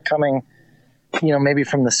 especially when they're coming, maybe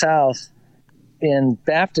from the South, in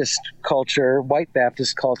Baptist culture, white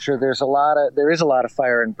Baptist culture, there is a lot of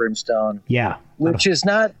fire and brimstone. Yeah. Which is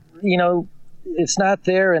not, it's not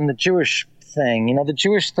there in the Jewish thing. The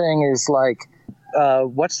Jewish thing is like,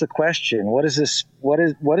 what's the question? What is this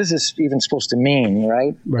even supposed to mean?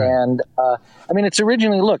 Right. And, it's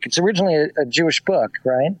originally a Jewish book,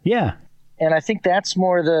 right? Yeah. And I think that's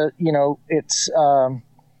more it's,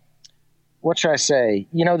 what should I say?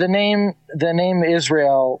 The name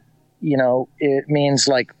Israel, it means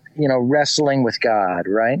like, wrestling with God,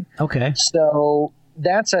 right? Okay. So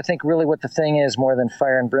that's, I think, really what the thing is more than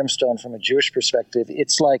fire and brimstone from a Jewish perspective.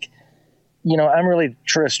 It's like, I'm really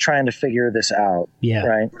just trying to figure this out. Yeah.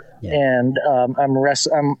 Right. Yeah. And I'm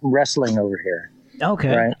wrestling over here.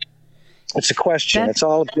 Okay. Right. It's a question. It's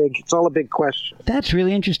all a big question. That's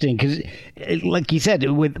really interesting because, like you said,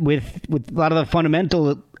 with a lot of the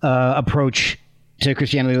fundamental approach to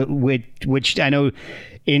Christianity, which I know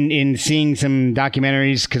in seeing some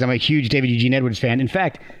documentaries, because I'm a huge David Eugene Edwards fan. In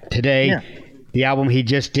fact, today, the album he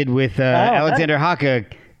just did with Alexander Haka,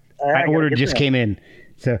 I ordered, just came in.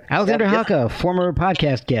 So Alexander Haka, former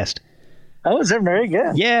podcast guest. Oh, is that very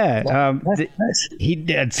good? Yeah. Nice.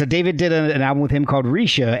 So David did an album with him called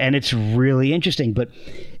Risha, and it's really interesting. But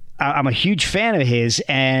I'm a huge fan of his,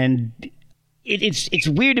 and it's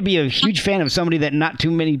weird to be a huge fan of somebody that not too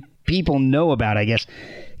many people know about, I guess.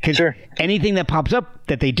 Because anything that pops up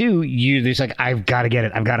that they do, you're just like, I've got to get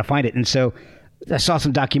it. I've got to find it. And so I saw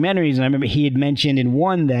some documentaries, and I remember he had mentioned in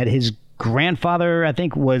one that his grandfather, I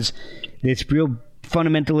think, was this real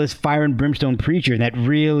fundamentalist fire and brimstone preacher that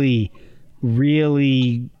really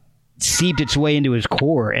seeped its way into his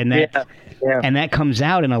core, and that comes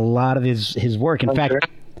out in a lot of his work. In fact,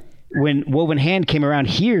 when Woven Hand came around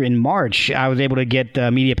here in March, I was able to get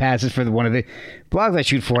media passes for one of the blogs I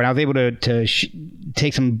shoot for, and I was able to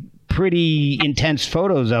take some pretty intense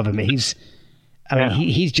photos of him. He's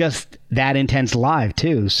just that intense live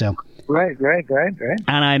too. So. Right.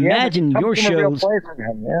 And I imagine your shows.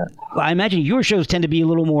 I imagine your shows tend to be a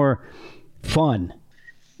little more fun.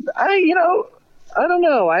 I don't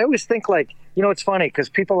know. I always think it's funny because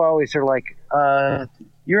people always are like,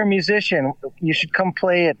 "You're a musician. You should come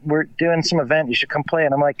play it. We're doing some event. You should come play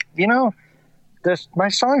it." I'm like, my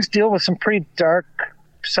songs deal with some pretty dark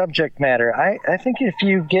subject matter. I think if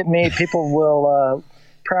you get me, people will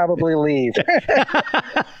probably leave.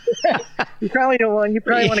 You probably don't want. You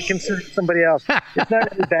probably want to consider somebody else. It's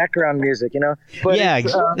not really background music, But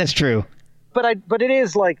that's true. But it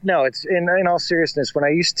is it's in all seriousness. When I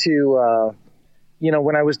used to,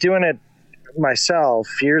 when I was doing it myself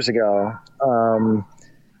years ago, and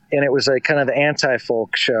it was kind of the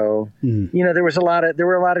anti-folk show. There were a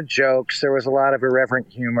lot of jokes. There was a lot of irreverent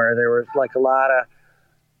humor. There was a lot of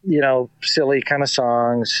silly kind of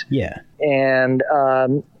songs. Yeah. And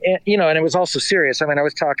and it was also serious. I mean, I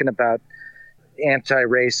was talking about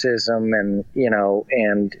anti-racism and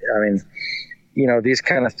these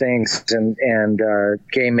kind of things and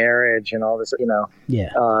gay marriage and all this,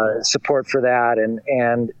 support for that.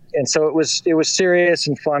 And so it was serious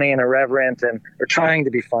and funny and irreverent or trying to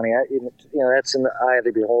be funny. That's in the eye of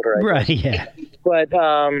the beholder. Right. Yeah. But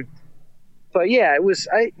yeah, it was,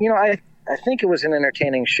 I think it was an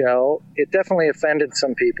entertaining show. It definitely offended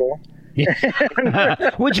some people.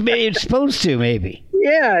 Which it's supposed to, maybe.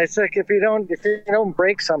 Yeah, it's like if you don't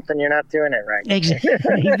break something, you're not doing it right.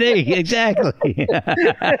 Exactly.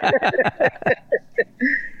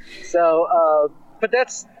 So, but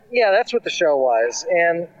that's what the show was,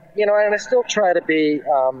 and and I still try to be.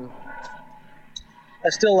 I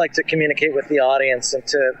still like to communicate with the audience and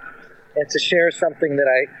to share something that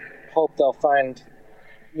I hope they'll find,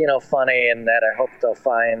 funny, and that I hope they'll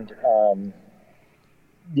find,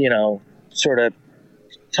 sort of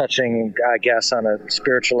touching, I guess, on a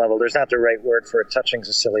spiritual level. There's not the right word for it. Touching's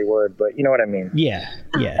a silly word, but you know what I mean? Yeah.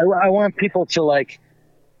 I want people to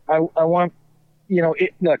I want,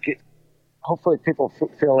 hopefully people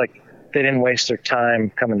feel like they didn't waste their time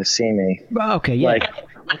coming to see me. Okay, yeah.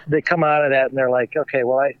 They come out of that and they're like, okay,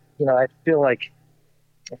 well, I feel like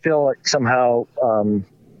somehow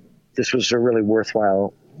this was a really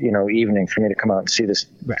worthwhile, evening for me to come out and see this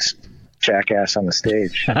jackass on the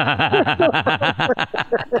stage.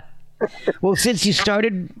 Well, since you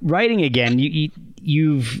started writing again,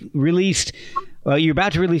 you've released, you're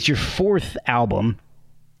about to release your fourth album.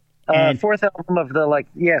 Fourth album of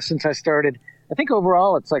since I started. I think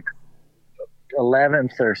overall it's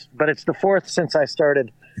 11th but it's the fourth since I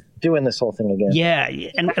started doing this whole thing again. Yeah,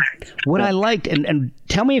 and what I liked, and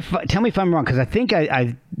tell me if I'm wrong, because I think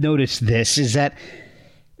I noticed this, is that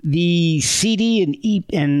the CD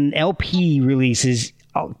and LP releases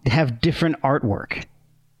have different artwork.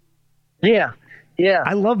 Yeah.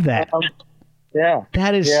 I love that.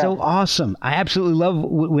 That is so awesome. I absolutely love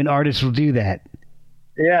when artists will do that.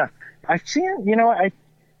 Yeah. I've seen, I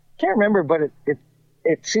can't remember, but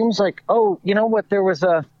it seems like, there was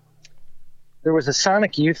a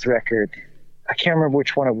Sonic Youth record. I can't remember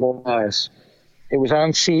which one it was. It was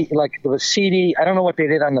on it was CD. I don't know what they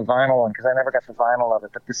did on the vinyl one because I never got the vinyl of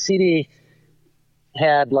it. But the CD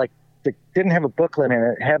had didn't have a booklet in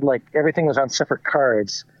it. It had everything was on separate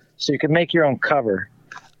cards, so you could make your own cover.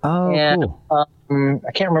 Oh, and, cool.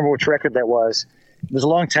 I can't remember which record that was. It was a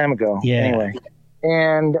long time ago. Yeah. Anyway,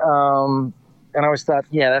 and and I always thought,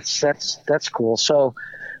 yeah, that's cool. So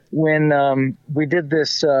when we did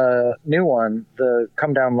this new one, the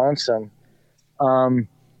Come Down Lonesome, I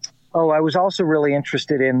was also really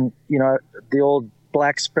interested in, the old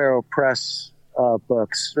Black Sparrow Press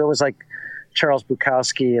books. It was like Charles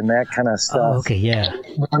Bukowski and that kind of stuff. Oh, okay, yeah.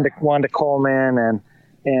 Wanda Coleman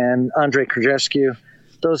and Andrei Krzyzewski,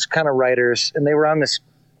 those kind of writers, and they were on this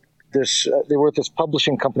they were at this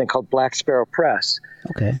publishing company called Black Sparrow Press.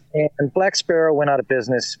 Okay. And Black Sparrow went out of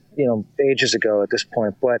business, ages ago at this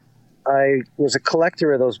point. But I was a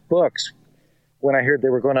collector of those books when I heard they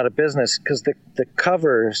were going out of business, because the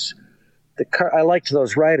covers, I liked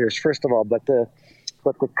those writers first of all, but the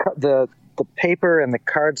paper and the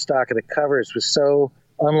cardstock of the covers was so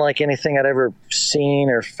unlike anything I'd ever seen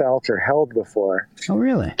or felt or held before. Oh,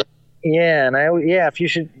 really? Yeah, and if you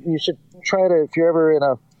should try to, if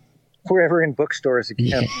we're ever in bookstores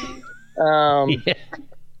again,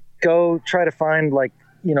 go try to find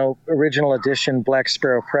original edition Black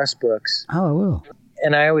Sparrow Press books. Oh, I will.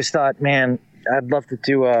 And I always thought, man, I'd love to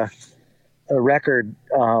do a record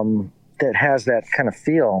that has that kind of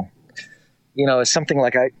feel. It's something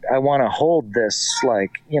like I want to hold this,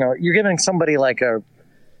 you're giving somebody like a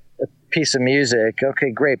piece of music, okay,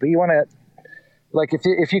 great, but you want to,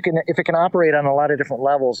 if it can operate on a lot of different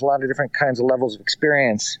levels, a lot of different kinds of levels of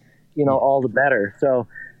experience, all the better. So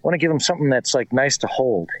I want to give them something that's nice to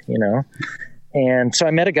hold, And so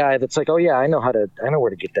I met a guy that's like, oh yeah, I know where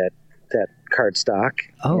to get that cardstock.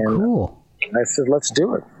 Oh, and cool. I said, let's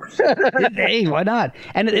do it. Hey, why not?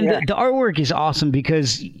 And the artwork is awesome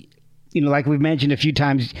because, like we've mentioned a few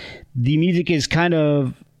times, the music is kind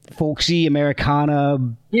of folksy, Americana.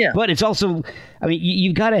 Yeah. But it's also,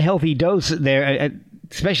 you've got a healthy dose there,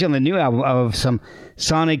 especially on the new album, of some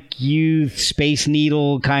Sonic Youth, Space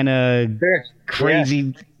Needle kind of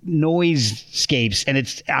crazy noisescapes. And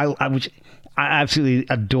which I absolutely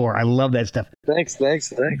adore. I love that stuff. Thanks.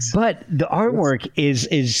 But the artwork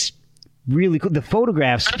is really cool. The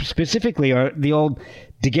photographs specifically are the old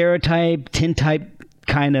daguerreotype, tintype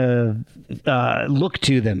kind of look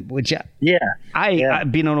to them, which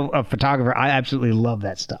being a photographer, I absolutely love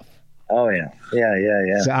that stuff. Oh yeah.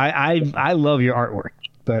 So I love your artwork.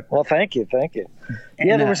 But well, thank you.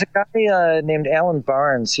 Yeah, there was a guy named Alan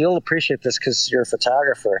Barnes. You'll appreciate this because you're a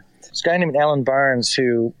photographer. This guy named Alan Barnes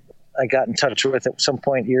who I got in touch with at some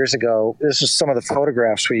point years ago. This is some of the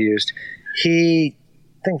photographs we used. I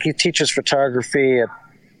think he teaches photography at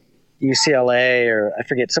UCLA or I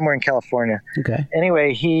forget, somewhere in California. Okay.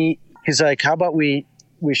 Anyway, he's like, how about we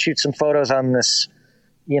shoot some photos on this,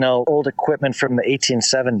 old equipment from the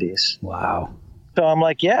 1870s. Wow. So I'm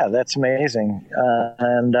like, yeah, that's amazing.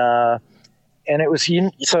 And it was,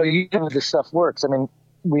 so how this stuff works.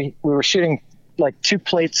 We were shooting 2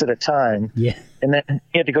 plates at a time. Yeah. And then you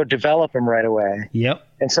had to go develop them right away. Yep.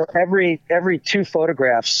 And so every 2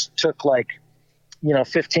 photographs took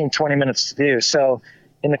 15, 20 minutes to do. So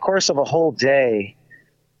in the course of a whole day,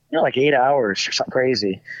 8 hours or something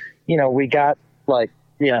crazy, we got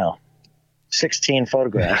 16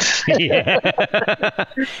 photographs. Yeah.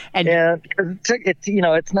 and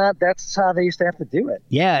it's not, that's how they used to have to do it.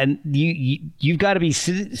 Yeah. And you've got to be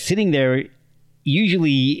sitting there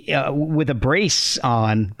usually with a brace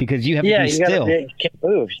on because you have to be still. You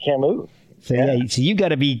can't move. So so you got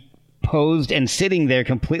to be posed and sitting there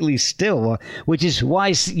completely still, which is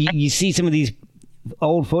why you see some of these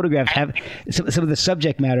old photographs have some of the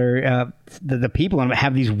subject matter, the people on them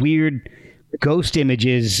have these weird ghost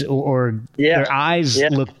images or their eyes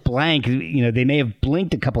look blank. They may have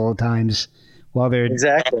blinked a couple of times while they're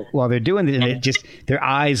doing it, and it just their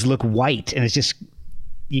eyes look white, and it's just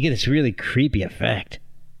you get this really creepy effect.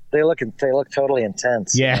 They look totally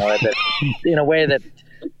intense. Yeah, in a way that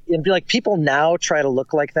it'd be like people now try to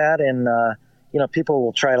look like that, and people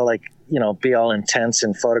will try to be all intense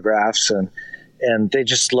in photographs, and they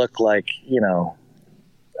just look like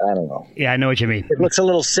I don't know. Yeah, I know what you mean. It looks a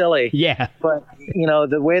little silly. Yeah. But,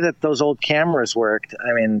 the way that those old cameras worked,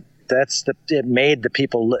 it made the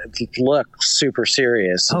people look super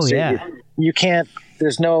serious. Oh, so yeah. You can't,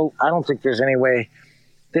 I don't think there's any way,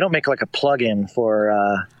 they don't make a plug-in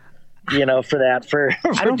for digital photography.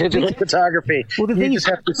 Well, you just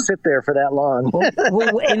have to sit there for that long.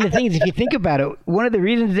 Well, and the thing is, if you think about it, one of the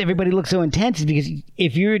reasons everybody looks so intense is because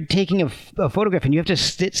if you're taking a photograph and you have to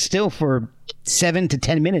sit still for 7 to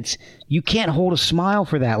 10 minutes, you can't hold a smile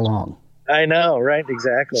for that long. I know, right?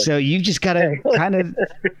 Exactly. So you've just got to kind of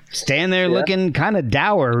stand there looking kind of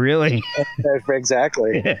dour, really.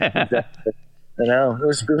 Exactly. I know. It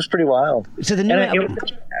was pretty wild. So the new album,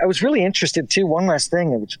 I was really interested too. One last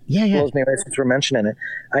thing, which blows me away since we're mentioning it.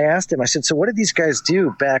 I asked him. I said, "So what did these guys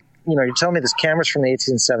do back? You know, you're telling me this cameras from the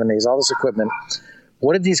 1870s, all this equipment.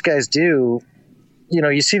 What did these guys do? You know,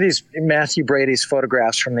 you see these Matthew Brady's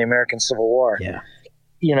photographs from the American Civil War. Yeah.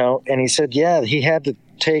 You know, and he said, yeah, he had to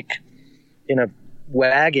take in a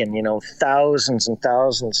wagon, you know, thousands and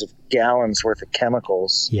thousands of gallons worth of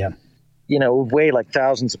chemicals. Yeah. You know, weigh like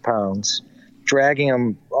thousands of pounds." Dragging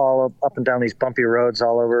them all up and down these bumpy roads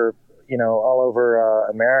all over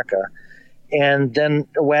America, and then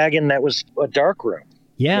a wagon that was a dark room.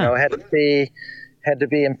 Yeah, you know, had to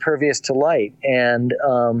be impervious to light. And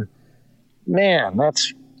man,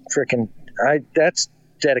 that's that's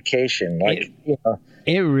dedication. Like, you know,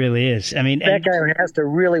 it really is. I mean, that guy has to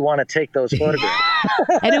really want to take those photographs.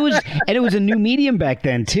 and it was a new medium back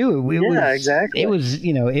then too. Exactly. It was,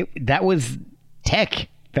 you know, that was tech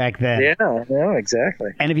back then. Yeah, exactly.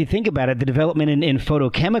 And if you think about it, the development in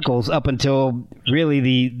photochemicals up until really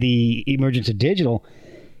the emergence of digital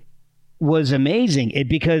was amazing.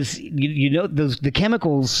 Because you know the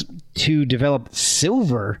chemicals to develop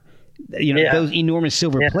silver, you know, those enormous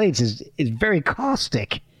silver plates is very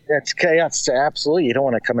caustic. That's chaos. Absolutely. You don't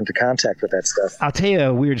want to come into contact with that stuff. I'll tell you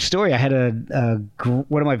a weird story. I had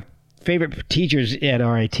one of my favorite teachers at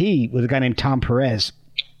RIT was a guy named Tom Perez.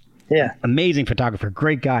 Yeah, amazing photographer,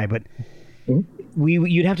 great guy. But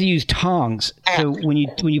you'd have to use tongs. So when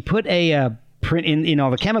you put a print in all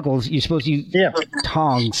the chemicals, you're supposed to use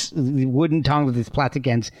tongs, wooden tongs with these plastic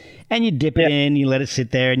ends, and you dip it in, you let it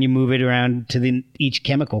sit there, and you move it around to each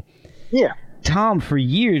chemical. Yeah. Tom for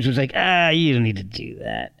years was like, you don't need to do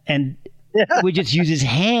that, and would just use his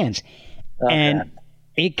hands, and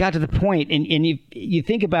it got to the point, and you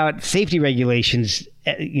think about safety regulations.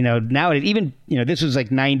 You know, nowadays, even, you know, this was like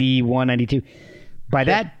 91, 92. By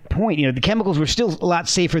that point, you know, the chemicals were still a lot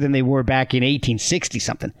safer than they were back in 1860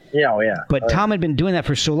 something. Yeah, But Tom had been doing that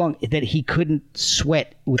for so long that he couldn't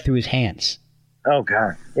sweat through his hands. Oh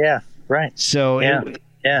God, yeah, right. So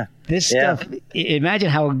this stuff. Imagine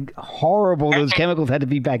how horrible those chemicals had to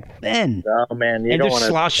be back then. Oh man, and they're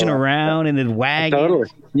sloshing around in the wagon. Totally.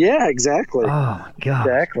 Yeah, exactly. Oh my God.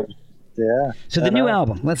 Exactly. Yeah. So the new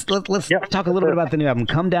album. Let's talk a little bit about the new album.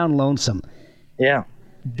 Come Down Lonesome. Yeah.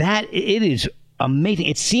 That it is amazing.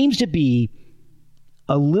 It seems to be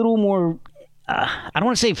a little more. I don't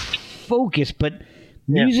want to say focused, but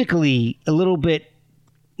musically a little bit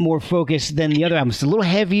more focused than the other albums. It's a little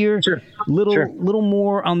heavier. Little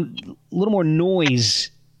more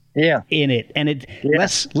noise. Yeah. In it, and it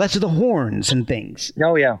less of the horns and things.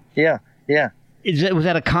 Oh yeah. Was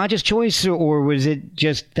that a conscious choice, or was it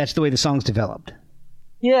just that's the way the songs developed?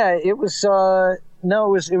 Yeah, it was.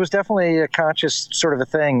 No, it was definitely a conscious sort of a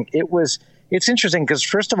thing. It's interesting because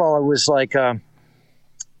first of all, it was like,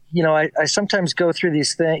 you know, I sometimes go through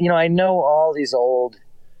these things. You know, I know all these old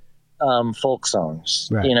folk songs.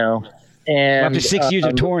 Right. You know, and after 6 years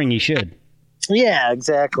of touring, you should. Yeah,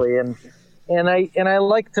 exactly, and I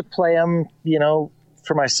like to play them, you know,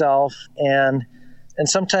 for myself and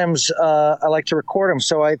sometimes I like to record them.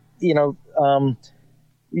 So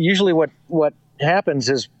usually what happens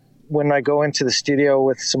is when I go into the studio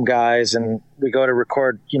with some guys and we go to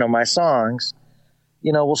record, you know, my songs,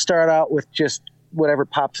 you know, we'll start out with just whatever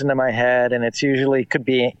pops into my head, and it's usually could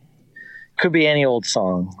be any old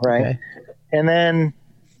song, right? Okay. And then,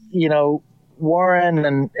 you know,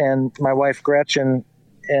 Warren and my wife Gretchen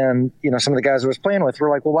and, you know, some of the guys I was playing with were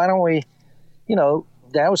like, well, why don't we, you know,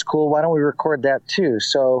 that was cool. Why don't we record that too?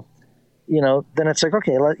 So, you know, then it's like,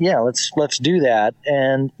 okay, let's do that.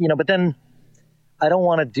 And, you know, but then I don't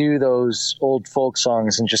want to do those old folk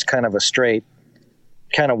songs in just kind of a straight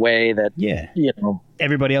kind of way that, you know,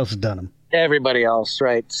 everybody else has done them. Everybody else.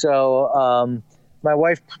 Right. So, my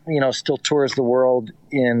wife, you know, still tours the world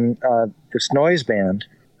in, this noise band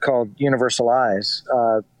called Universal Eyes.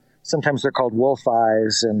 Sometimes they're called Wolf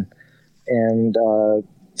Eyes and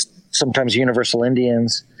sometimes Universal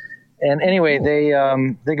Indians. And anyway, they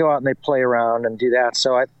go out and they play around and do that.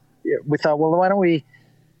 So we thought, well, why don't we,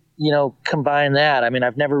 you know, combine that? I mean,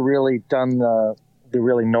 I've never really done the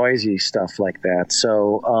really noisy stuff like that.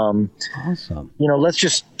 So, awesome. You know, let's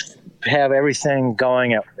just have everything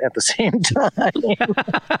going at the same time.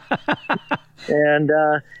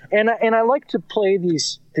 and I like to play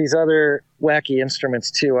these other wacky instruments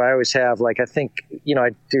too. I always have, like, I think, you know,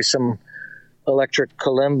 I do some electric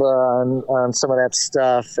kalimba on some of that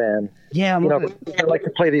stuff, and I like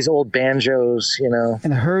to play these old banjos, you know,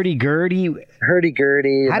 and the hurdy-gurdy.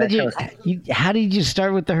 How did you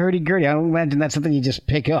start with the hurdy-gurdy? I don't imagine that's something you just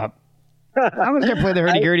pick up. I'm gonna start playing the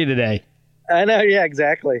hurdy-gurdy today. I know, yeah,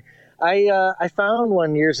 exactly. I found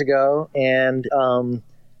one years ago, and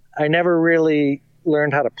I never really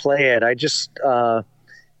learned how to play it. I just,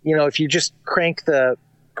 if you just crank the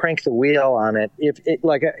wheel on it,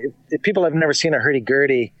 if people have never seen a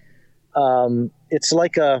hurdy-gurdy, it's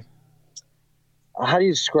like how do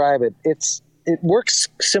you describe it? It works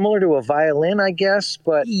similar to a violin, I guess,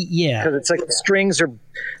 but because it's like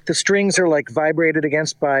the strings are like vibrated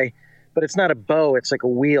against but it's not a bow, it's like a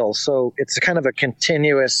wheel, so it's kind of a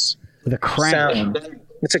continuous with a crank sound.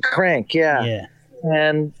 It's a crank, yeah.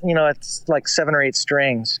 And it's like 7 or 8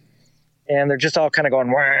 strings, and they're just all kind of going,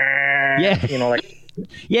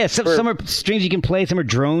 some are strings you can play, some are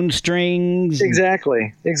drone strings.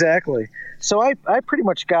 Exactly. So I pretty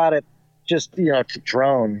much got it just to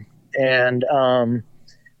drone, and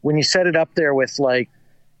when you set it up there with like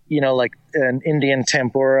an Indian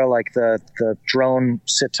tambura, like the drone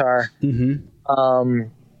sitar,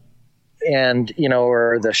 and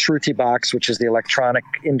or the Shruti box, which is the electronic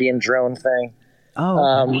Indian drone thing.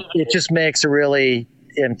 It just makes a really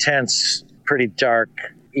intense, pretty dark,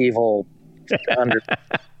 evil under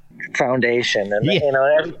foundation, and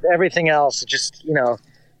everything else. Just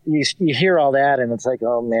you hear all that, and it's like,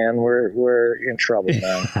 oh man, we're in trouble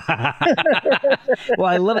now. Well,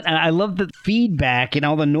 I love it, and I love the feedback and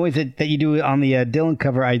all the noise that you do on the Dylan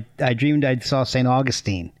cover. I dreamed I saw St.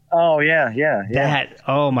 Augustine. Oh yeah. That,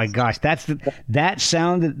 oh my gosh, that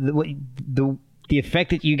sound, the effect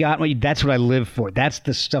that you got. That's what I live for. That's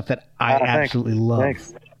the stuff that I absolutely love.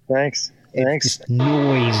 Thanks. It's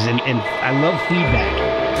noise, and I love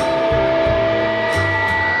feedback.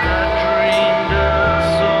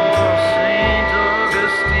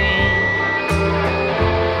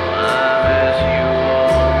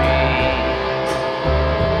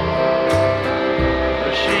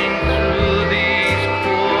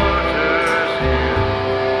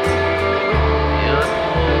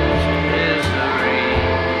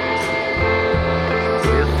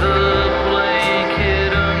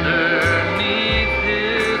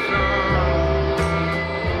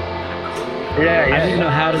 I didn't know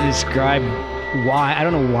how to describe why. I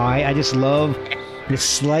don't know why. I just love the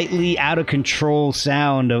slightly out of control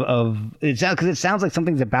sound of it sounds, because it sounds like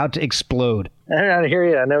something's about to explode. I hear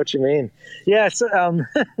you. I know what you mean. Yeah, it's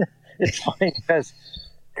funny because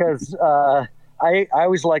I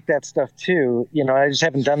always like that stuff too. I just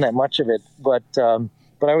haven't done that much of it, but I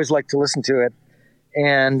always like to listen to it.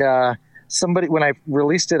 And somebody, when I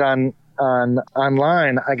released it on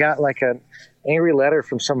online, I got like an angry letter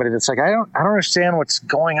from somebody that's like, I don't understand what's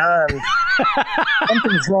going on.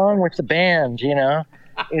 Something's wrong with the band,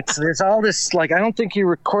 there's all this, like, I don't think you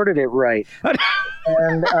recorded it right.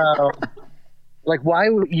 And like, why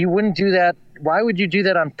you wouldn't do that? Why would you do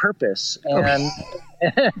that on purpose? And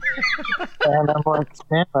and I'm like,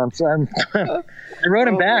 man, I wrote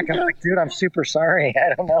him back. I'm like, dude, I'm super sorry.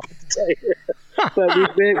 I don't know what to tell you. But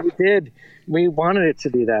we did. We wanted it to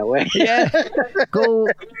be that way. Yeah.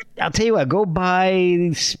 I'll tell you what, go buy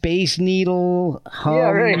Space Needle,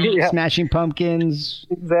 Smashing Pumpkins.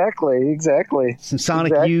 Exactly. Some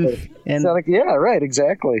Sonic Youth. And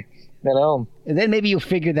exactly. And then maybe you'll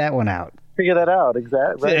figure that one out.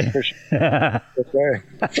 Exactly. Right, for sure.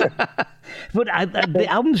 But the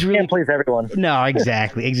album's really... Can't please everyone. No,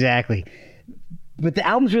 exactly. But the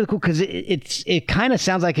album's really cool because it kind of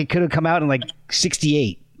sounds like it could have come out in like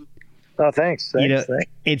 1968. Oh, thanks.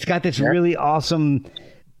 It's got this really awesome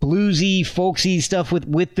bluesy, folksy stuff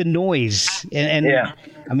with the noise, and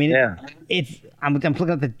I mean, I'm looking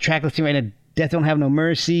at the track listing right now. Death Don't Have No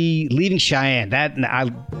Mercy, Leaving Cheyenne. That is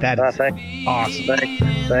awesome.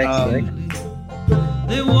 Thanks.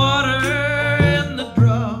 The water in the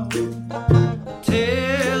drum,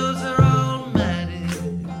 tails are all matted,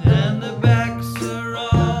 and the backs are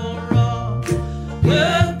all raw.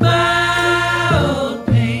 Goodbye, old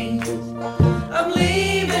pains. I'm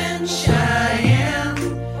leaving Cheyenne.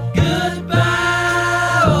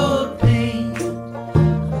 Goodbye, old pains.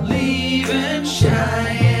 I'm leaving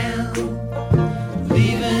Cheyenne.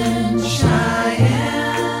 Leaving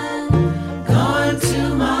Cheyenne. Going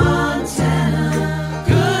to Montana.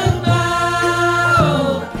 Goodbye,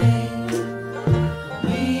 old pains.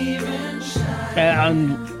 Leaving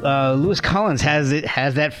Cheyenne. Lewis Collins has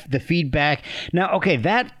the feedback. Now, okay,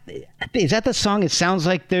 is that the song? It sounds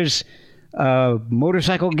like there's a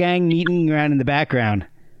motorcycle gang meeting around in the background.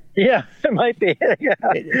 Yeah, it might be.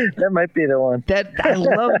 That might be the one. That I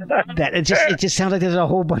love that. It just sounds like there's a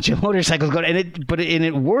whole bunch of motorcycles going, and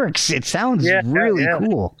it works. It sounds really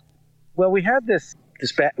cool. Well, we had this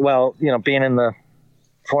being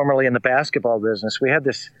formerly in the basketball business, we had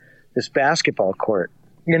this basketball court,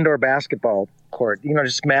 indoor basketball court,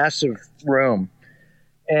 just massive room.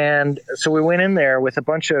 And so we went in there with a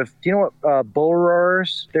bunch of, do you know what bull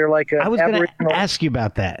roarers? They're like I was going to ask you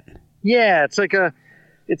about that. Yeah, it's like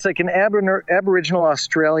an Aboriginal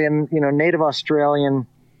Australian, native Australian,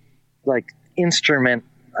 like instrument.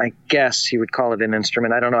 I guess you would call it an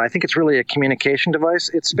instrument. I don't know. I think it's really a communication device.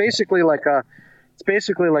 It's basically like a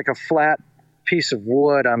flat piece of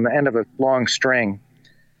wood on the end of a long string.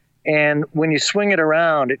 And when you swing it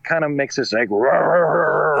around, it kind of makes this like.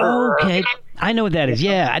 Okay, I know what that is.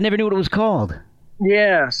 Yeah, I never knew what it was called.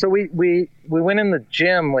 Yeah, so we went in the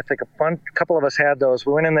gym with like a couple of us had those.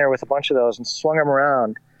 We went in there with a bunch of those and swung them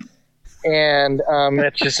around, and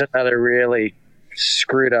it's just another really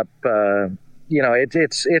screwed up.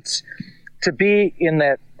 It's to be in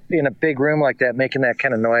a big room like that, making that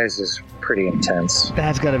kind of noise is pretty intense.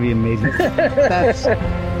 That's got to be amazing. That's.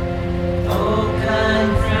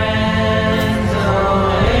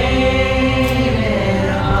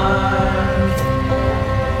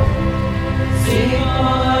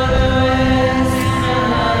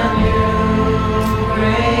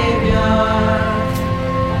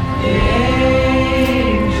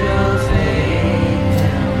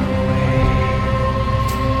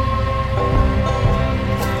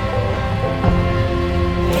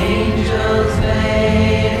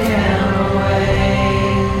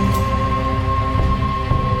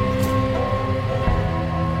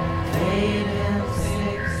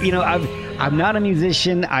 I'm not a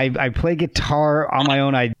musician. I play guitar on my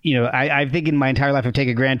own. I think in my entire life I've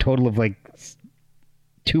taken a grand total of like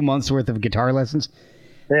 2 months worth of guitar lessons.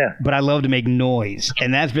 Yeah. But I love to make noise,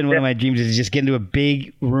 and that's been one of my dreams, is just get into a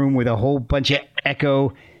big room with a whole bunch of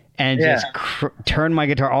echo and just turn my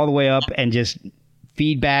guitar all the way up and just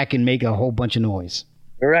feedback and make a whole bunch of noise.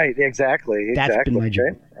 Right, exactly. That's been my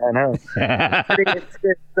dream. Right? I know. It's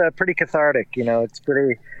pretty cathartic, It's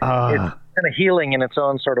pretty. It's kind of healing in its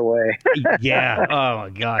own sort of way. Yeah. Oh my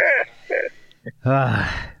God.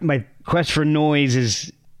 My quest for noise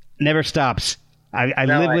never stops. I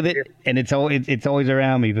live with it, and it's always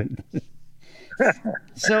around me. But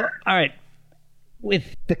so, all right,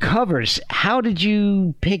 with the covers, how did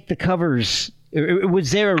you pick the covers?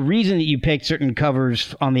 Was there a reason that you picked certain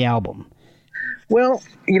covers on the album? Well,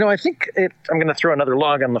 I think I'm going to throw another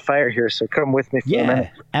log on the fire here, so come with me for a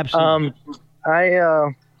minute. Absolutely.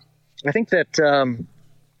 I think that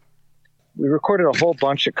we recorded a whole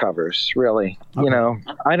bunch of covers, really. Okay.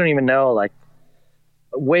 I don't even know, like,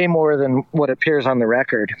 way more than what appears on the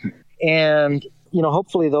record. And,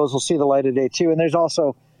 hopefully those will see the light of day, too. And there's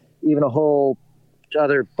also even a whole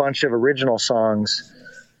other bunch of original songs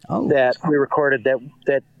that we recorded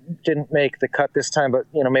that didn't make the cut this time, but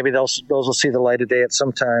maybe those will see the light of day at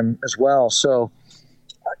some time as well. So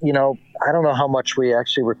I don't know how much we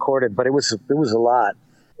actually recorded, but it was a lot.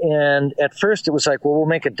 And at first it was like, well, we'll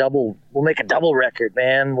make a double record,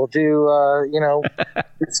 man. We'll do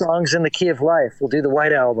songs in the key of life. We'll do the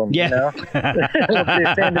White Album. We'll do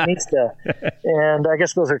Sandinista. And I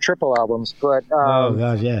guess those are triple albums, but oh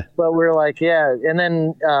gosh, yeah. But we're like, yeah. And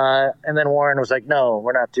then Warren was like, no,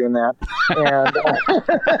 we're not doing that.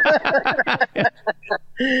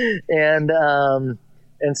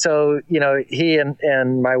 And so he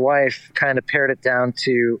and my wife kind of pared it down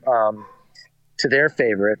to their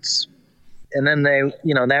favorites, and then they,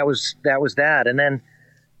 that was that. And then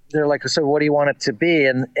they're like, so what do you want it to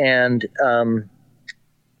be?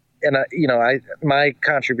 My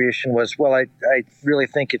contribution was, well, I really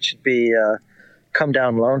think it should be Come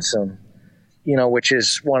Down Lonesome, which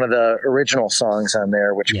is one of the original songs on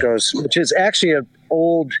there, which is actually an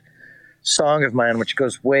old song of mine, which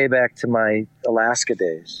goes way back to my Alaska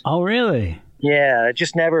days. Oh, really? Yeah, I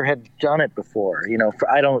just never had done it before,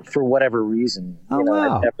 for whatever reason.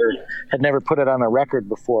 Wow. I had never put it on a record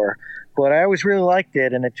before, but I always really liked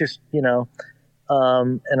it, and it just, and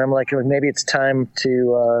I'm like, maybe it's time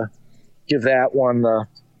to give that one the,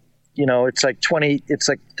 it's like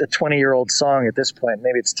a 20-year-old song at this point.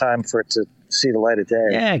 Maybe it's time for it to see the light of day.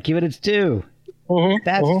 Yeah, give it its due. Mm-hmm,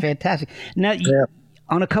 That's fantastic. Now,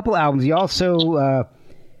 on a couple albums, you also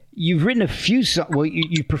you've written a few songs. Well,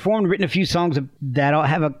 you performed, written a few songs that all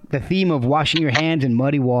have the theme of washing your hands in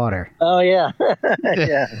muddy water. Oh yeah,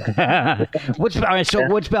 yeah. What's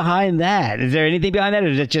behind that? Is there anything behind that, or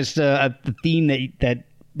is it just a theme that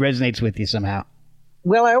resonates with you somehow?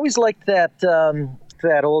 Well, I always liked that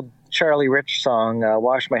old Charlie Rich song,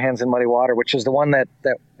 "Wash My Hands in Muddy Water," which is the one that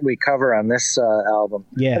we cover on this album.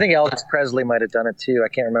 Yeah, I think Elvis Presley might have done it too. I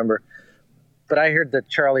can't remember. But I heard the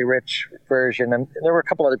Charlie Rich version, and there were a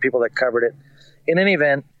couple other people that covered it. In any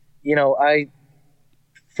event, I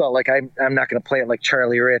felt like I'm not going to play it like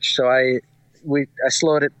Charlie Rich, so I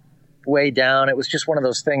slowed it way down. It was just one of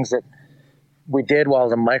those things that we did while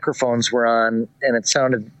the microphones were on, and it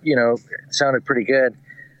sounded pretty good.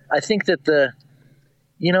 I think that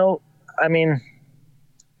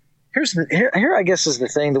here I guess is the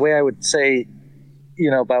thing, the way I would say,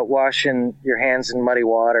 about washing your hands in muddy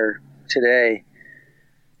water today,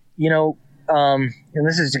 and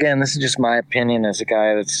this is just my opinion as a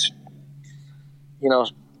guy that's,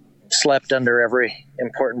 slept under every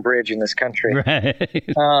important bridge in this country. Right.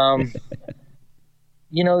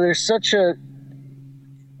 There's such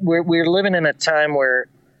we're living in a time where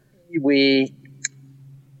we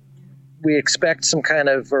expect some kind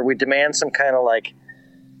of, or we demand some kind of like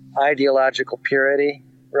ideological purity,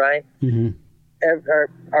 right? Mm-hmm.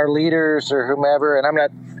 Our leaders or whomever, and I'm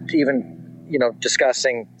not even,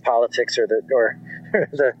 discussing politics or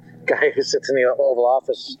the guy who sits in the Oval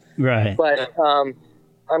Office. Right. But I'm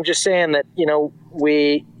just saying that,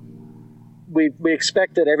 we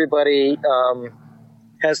expect that everybody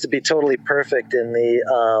has to be totally perfect in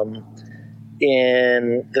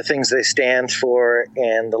the things they stand for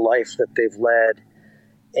and the life that they've led.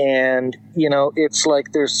 And, it's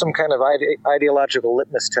like there's some kind of ideological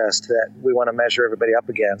litmus test that we want to measure everybody up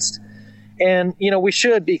against. And, we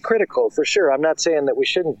should be critical for sure. I'm not saying that we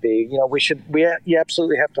shouldn't be. You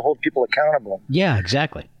absolutely have to hold people accountable. Yeah,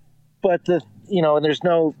 exactly. But and there's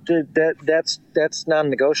that's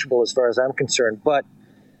non-negotiable as far as I'm concerned. But,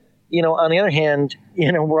 on the other hand,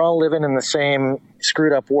 we're all living in the same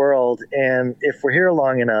screwed up world. And if we're here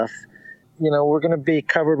long enough, we're going to be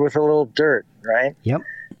covered with a little dirt, right? Yep.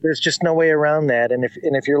 There's just no way around that. And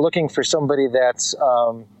if you're looking for somebody that's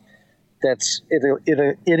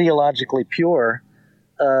ideologically pure,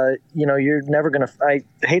 you're never going to, I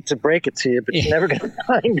hate to break it to you, but you're never going to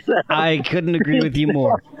find that. I couldn't agree with you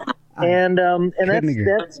more. And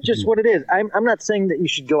that's just what it is. I'm not saying that you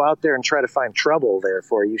should go out there and try to find trouble.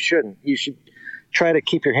 Therefore, you shouldn't. You should try to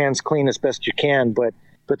keep your hands clean as best you can. But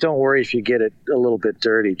don't worry if you get it a little bit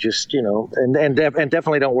dirty. Just and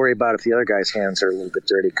definitely don't worry about if the other guy's hands are a little bit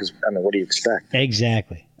dirty, because what do you expect?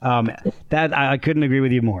 Exactly. That I couldn't agree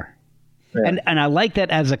with you more. Yeah. And I like that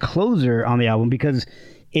as a closer on the album, because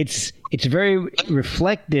it's a very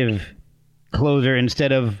reflective closer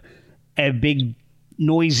instead of a big,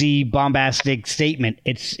 noisy, bombastic statement.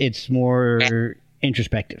 It's more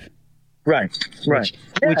introspective. Right. Which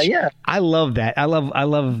I love that. I love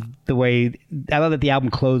the way, I love that the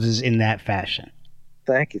album closes in that fashion.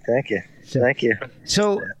 Thank you. Thank you.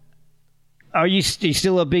 So are you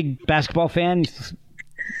still a big basketball fan?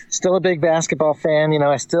 Still a big basketball fan.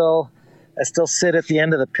 I still sit at the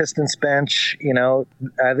end of the Pistons bench.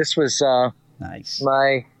 This was nice.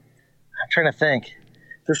 I'm trying to think.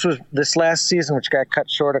 This last season, which got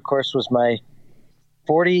cut short, of course, was my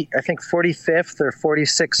 45th or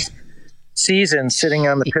 46th season sitting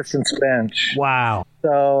on the Pistons bench. Wow.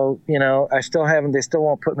 So, they still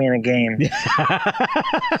won't put me in a game.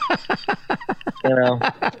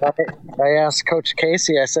 I asked Coach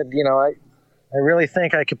Casey, I said, I really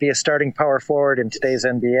think I could be a starting power forward in today's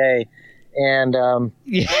NBA. And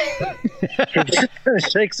he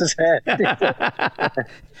just shakes his head.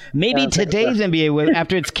 Maybe today's NBA,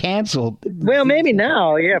 after it's canceled. Well, maybe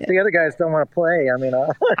now. Yeah, if the other guys don't want to play.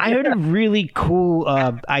 I heard a really cool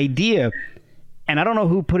idea, and I don't know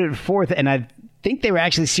who put it forth, and I think they were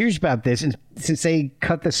actually serious about this. And since they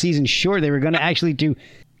cut the season short, they were going to actually do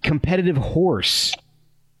competitive horse.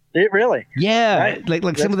 It really? Yeah, right.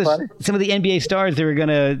 like some of the NBA stars, they're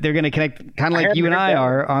gonna connect, kind of like you and I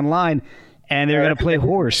are online, and they're gonna play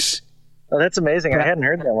horse. Oh, that's amazing! I hadn't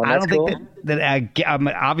heard that one. That's cool. Think that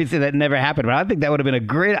obviously that never happened, but I think that would have been a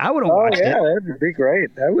great. I would have watched it. Oh yeah, that'd be great.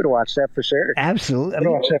 I would have watched that for sure. Absolutely, I would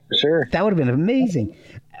have watched that for sure. That would have been amazing.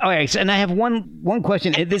 All right, so, and I have one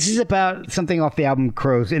question. This is about something off the album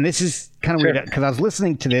Crows, and this is kind of weird because I was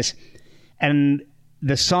listening to this, and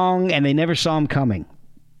the song "And They Never Saw Him Coming."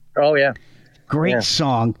 Oh yeah, great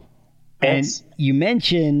song. Thanks. And you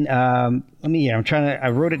mentioned, I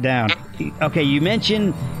wrote it down. Okay, you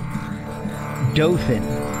mentioned Dothan.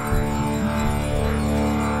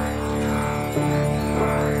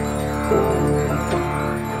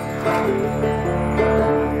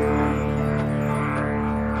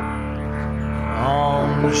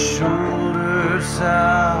 On the shoulder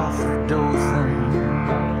south of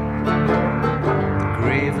Dothan, the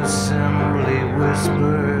grave assembly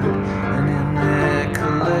whispered, and in their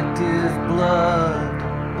collective blood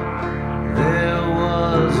there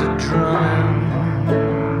was a drumming.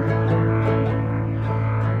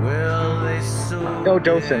 Well, they sowed. Oh,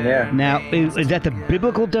 Dothan, yeah. Now, is that the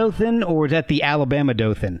biblical Dothan, or is that the Alabama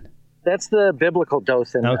Dothan? That's the biblical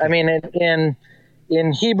Dothan. Okay. I mean,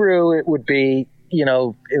 in Hebrew, it would be,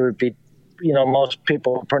 most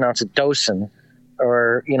people pronounce it Dothan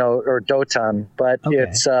or Dotan, but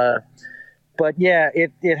it's but yeah,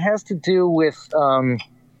 it has to do with and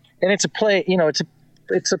it's a place,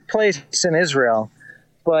 it's a place in Israel,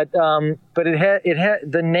 but it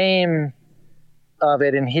had the name of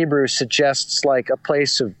it in Hebrew suggests like a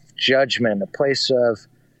place of judgment, a place of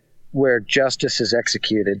where justice is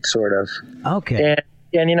executed, sort of. Okay.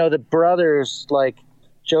 And the brothers, like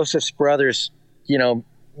Joseph's brothers,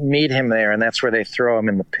 meet him there, and that's where they throw him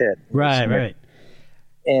in the pit. Right.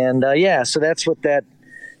 And so that's what that.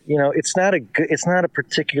 It's not a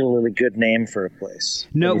particularly good name for a place.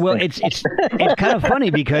 No, well, it's kind of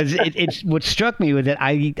funny because it's what struck me with it.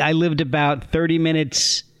 I lived about 30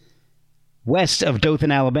 minutes west of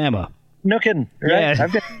Dothan, Alabama. No kidding. Right? Yeah.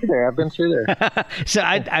 I've been through there. So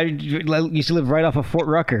I used to live right off of Fort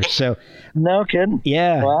Rucker. So no kidding.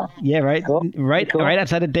 Yeah. Wow. Yeah. Right. Cool. Right. Cool. Right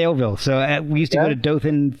outside of Daleville. So we used to go to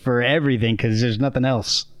Dothan for everything because there's nothing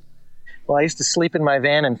else. Well, I used to sleep in my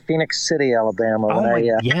van in Phoenix City, Alabama.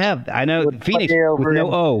 Yeah, I know. Phoenix with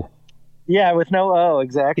no O. Yeah, with no O,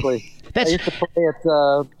 exactly. I used to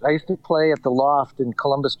play at the Loft in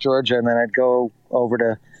Columbus, Georgia, and then I'd go over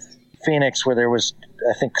to Phoenix where there was,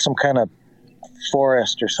 I think, some kind of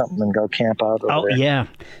forest or something, and go camp out over there. Yeah.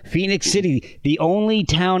 Phoenix City, the only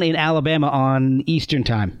town in Alabama on Eastern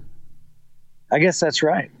Time. I guess that's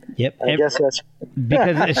right. Yep. I guess that's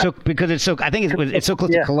because it's so I think it's so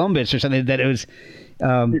close to Columbus or something that it was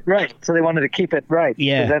right. So they wanted to keep it right.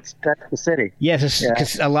 Yeah. That's the city. Yes,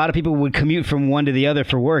 because a lot of people would commute from one to the other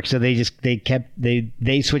for work, so they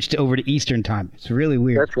switched over to Eastern Time. It's really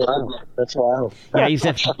weird. That's wild. Yeah,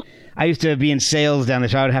 I used to be in sales down there,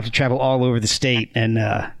 so I would have to travel all over the state, and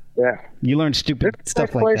you learn stupid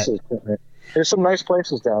stuff like that. There's some nice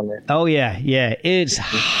places down there. Oh yeah, it's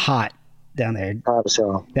hot down there.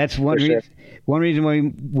 So that's one reason. One reason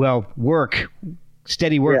why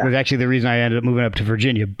steady work was actually the reason I ended up moving up to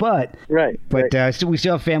Virginia. But we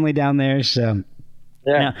still have family down there. So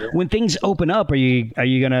now, when things open up, are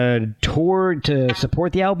you gonna tour to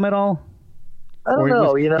support the album at all? I don't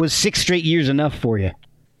know. Was 6 straight years enough for you?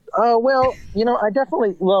 Oh, well, I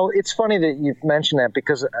definitely, it's funny that you've mentioned that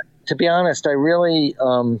because, to be honest, I really,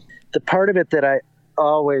 the part of it that I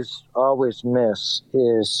always miss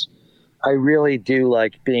is I really do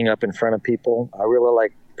like being up in front of people. I really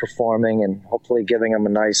like performing and hopefully giving them a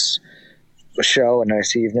nice show, a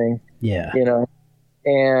nice evening. Yeah.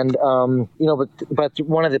 And, but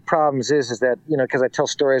one of the problems is that, because I tell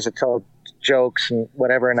stories, I tell jokes and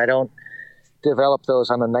whatever, and I don't develop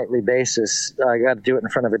those on a nightly basis. I got to do it in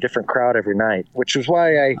front of a different crowd every night, which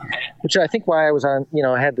I think why I was on,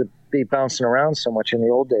 I had to be bouncing around so much in the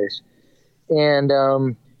old days. And,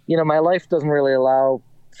 my life doesn't really allow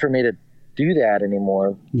for me to do that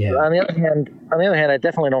anymore. Yeah. On the other hand, I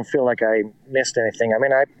definitely don't feel like I missed anything. I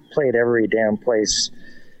mean, I played every damn place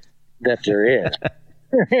that there is.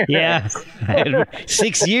 Yeah.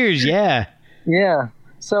 6 years. Yeah. Yeah.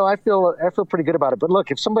 So I feel pretty good about it. But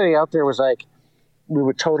look, if somebody out there was like, we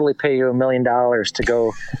would totally pay you $1 million to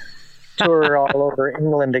go tour all over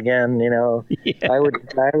England again, I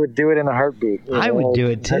would do it in a heartbeat. I would do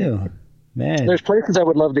it too. Man. There's places I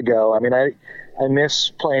would love to go. I mean, I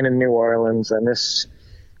miss playing in New Orleans. I miss,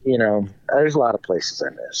 there's a lot of places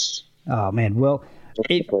I miss. Oh man. Well,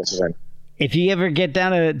 if you ever get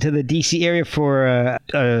down to the DC area for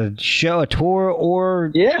a show, a tour,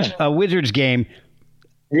 or a Wizards game,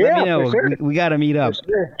 let me know. For sure. We got to meet up.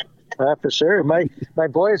 For sure. My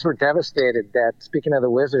boys were devastated that, speaking of the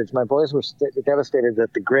Wizards, my boys were devastated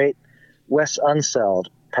that the great Wes Unseld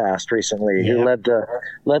passed recently. Yeah. Who led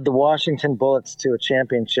the Washington Bullets to a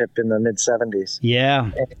championship in the mid '70s. Yeah.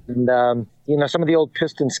 And some of the old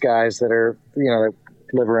Pistons guys that are that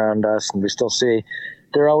live around us and we still see,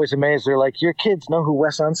 they're always amazed. They're like, "Your kids know who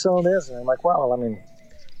Wes Unseld is?" And I'm like, "Well, I mean,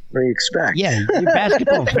 what do you expect?" Yeah, you're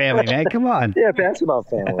basketball family, man. Come on. Yeah, basketball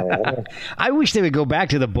family. I wish they would go back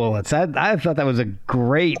to the Bullets. I thought that was a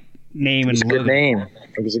great name. It was a good name.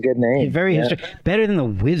 It was a good name. Very better than the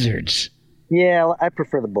Wizards. Yeah, I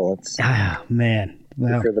prefer the Bullets. Ah, man.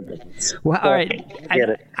 Well, I prefer the Bullets. Well, all right.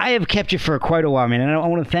 I have kept you for quite a while, man, and I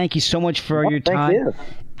want to thank you so much for your time. Thank you.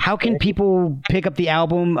 How can people pick up the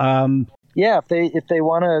album? Yeah, if they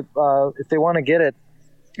want to get it,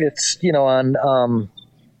 it's on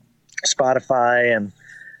Spotify and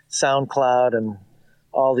SoundCloud and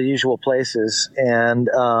all the usual places, and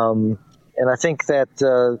I think that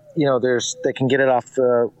they can get it off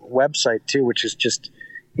the website too, which is just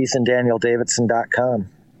EthanDanielDavidson.com.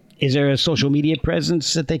 Is there a social media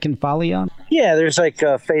presence that they can follow you on? Yeah, there's like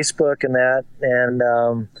Facebook and that,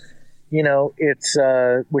 and it's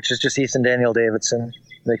which is just Ethan Daniel Davidson.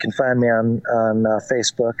 They can find me on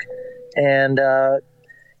Facebook. And,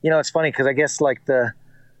 it's funny because I guess like the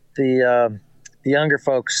younger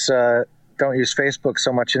folks don't use Facebook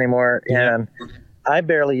so much anymore. Yeah. And I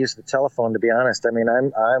barely use the telephone, to be honest. I mean,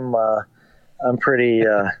 I'm pretty,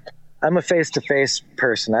 I'm a face-to-face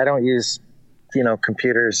person. I don't use,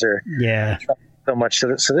 computers or so much.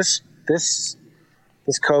 So this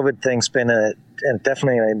COVID thing's been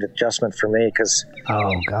definitely an adjustment for me because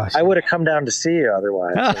I would have come down to see you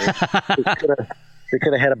otherwise. we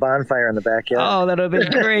could have had a bonfire in the backyard. Oh, that would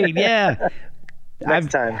have been great. Yeah.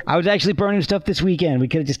 Next time. I was actually burning stuff this weekend. We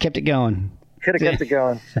could have just kept it going. Could have kept it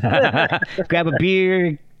going. Grab a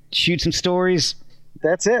beer, shoot some stories.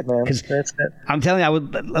 That's it, man. That's it. I'm telling you,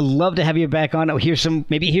 I'd love to have you back on. Hear some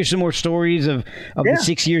more stories of the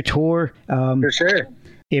 6-year tour. For sure.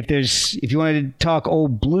 If you wanted to talk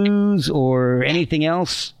old blues or anything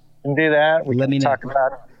else, we can do that. Let me know.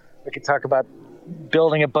 We could talk about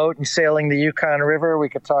building a boat and sailing the Yukon River. We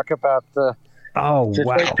could talk about the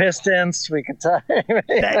Detroit Pistons. We could talk.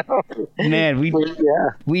 Man, we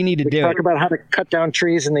need to do it. Talk about how to cut down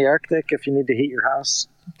trees in the Arctic if you need to heat your house.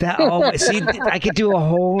 I could do a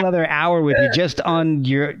whole other hour with you just on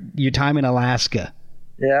your time in Alaska.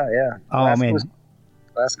 Yeah.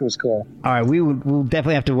 Alaska was cool. All right, we'll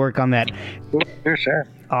definitely have to work on that. For sure.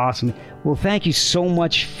 Awesome. Well, thank you so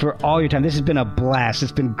much for all your time. This has been a blast.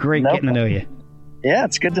 It's been great getting to know you. Yeah,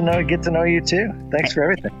 it's good to get to know you too. Thanks for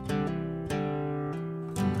everything.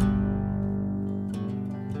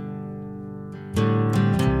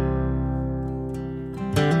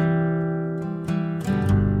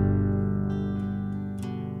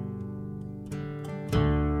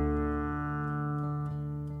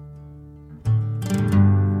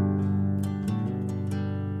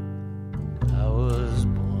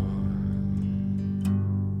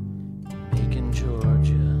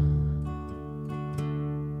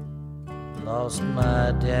 Lost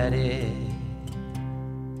my daddy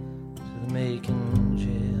to the Macon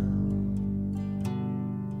jail.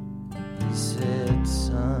 He said,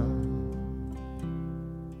 son,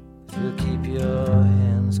 if you'll keep your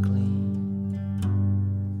hands clean,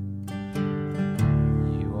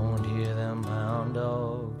 you won't hear them hound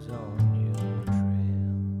dogs on your trail.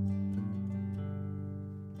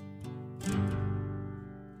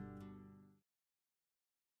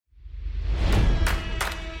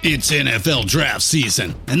 It's NFL draft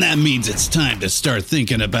season, and that means it's time to start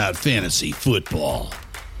thinking about fantasy football.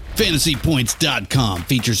 FantasyPoints.com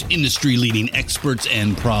features industry-leading experts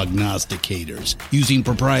and prognosticators using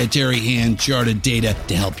proprietary hand-charted data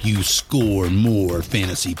to help you score more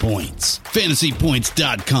fantasy points.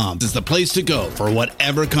 FantasyPoints.com is the place to go for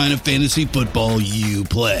whatever kind of fantasy football you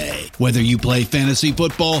play. Whether you play fantasy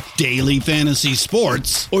football, daily fantasy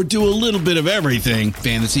sports, or do a little bit of everything,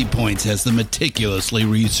 Fantasy Points has the meticulously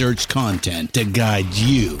researched content to guide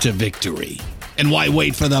you to victory. And why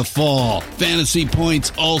wait for the fall? Fantasy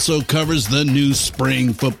Points also covers the new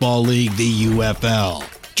spring football league, the UFL.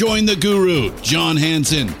 Join the guru, John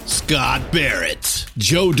Hansen, Scott Barrett,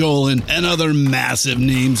 Joe Dolan, and other massive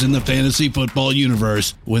names in the fantasy football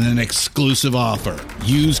universe with an exclusive offer.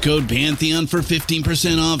 Use code Pantheon for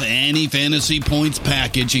 15% off any Fantasy Points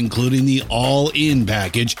package, including the all-in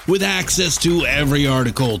package, with access to every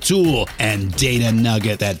article, tool, and data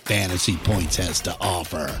nugget that Fantasy Points has to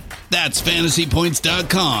offer. That's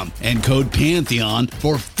FantasyPoints.com and code Pantheon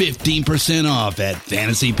for 15% off at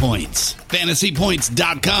Fantasy Points.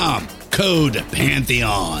 FantasyPoints.com, code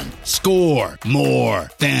Pantheon. Score more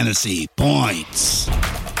fantasy points.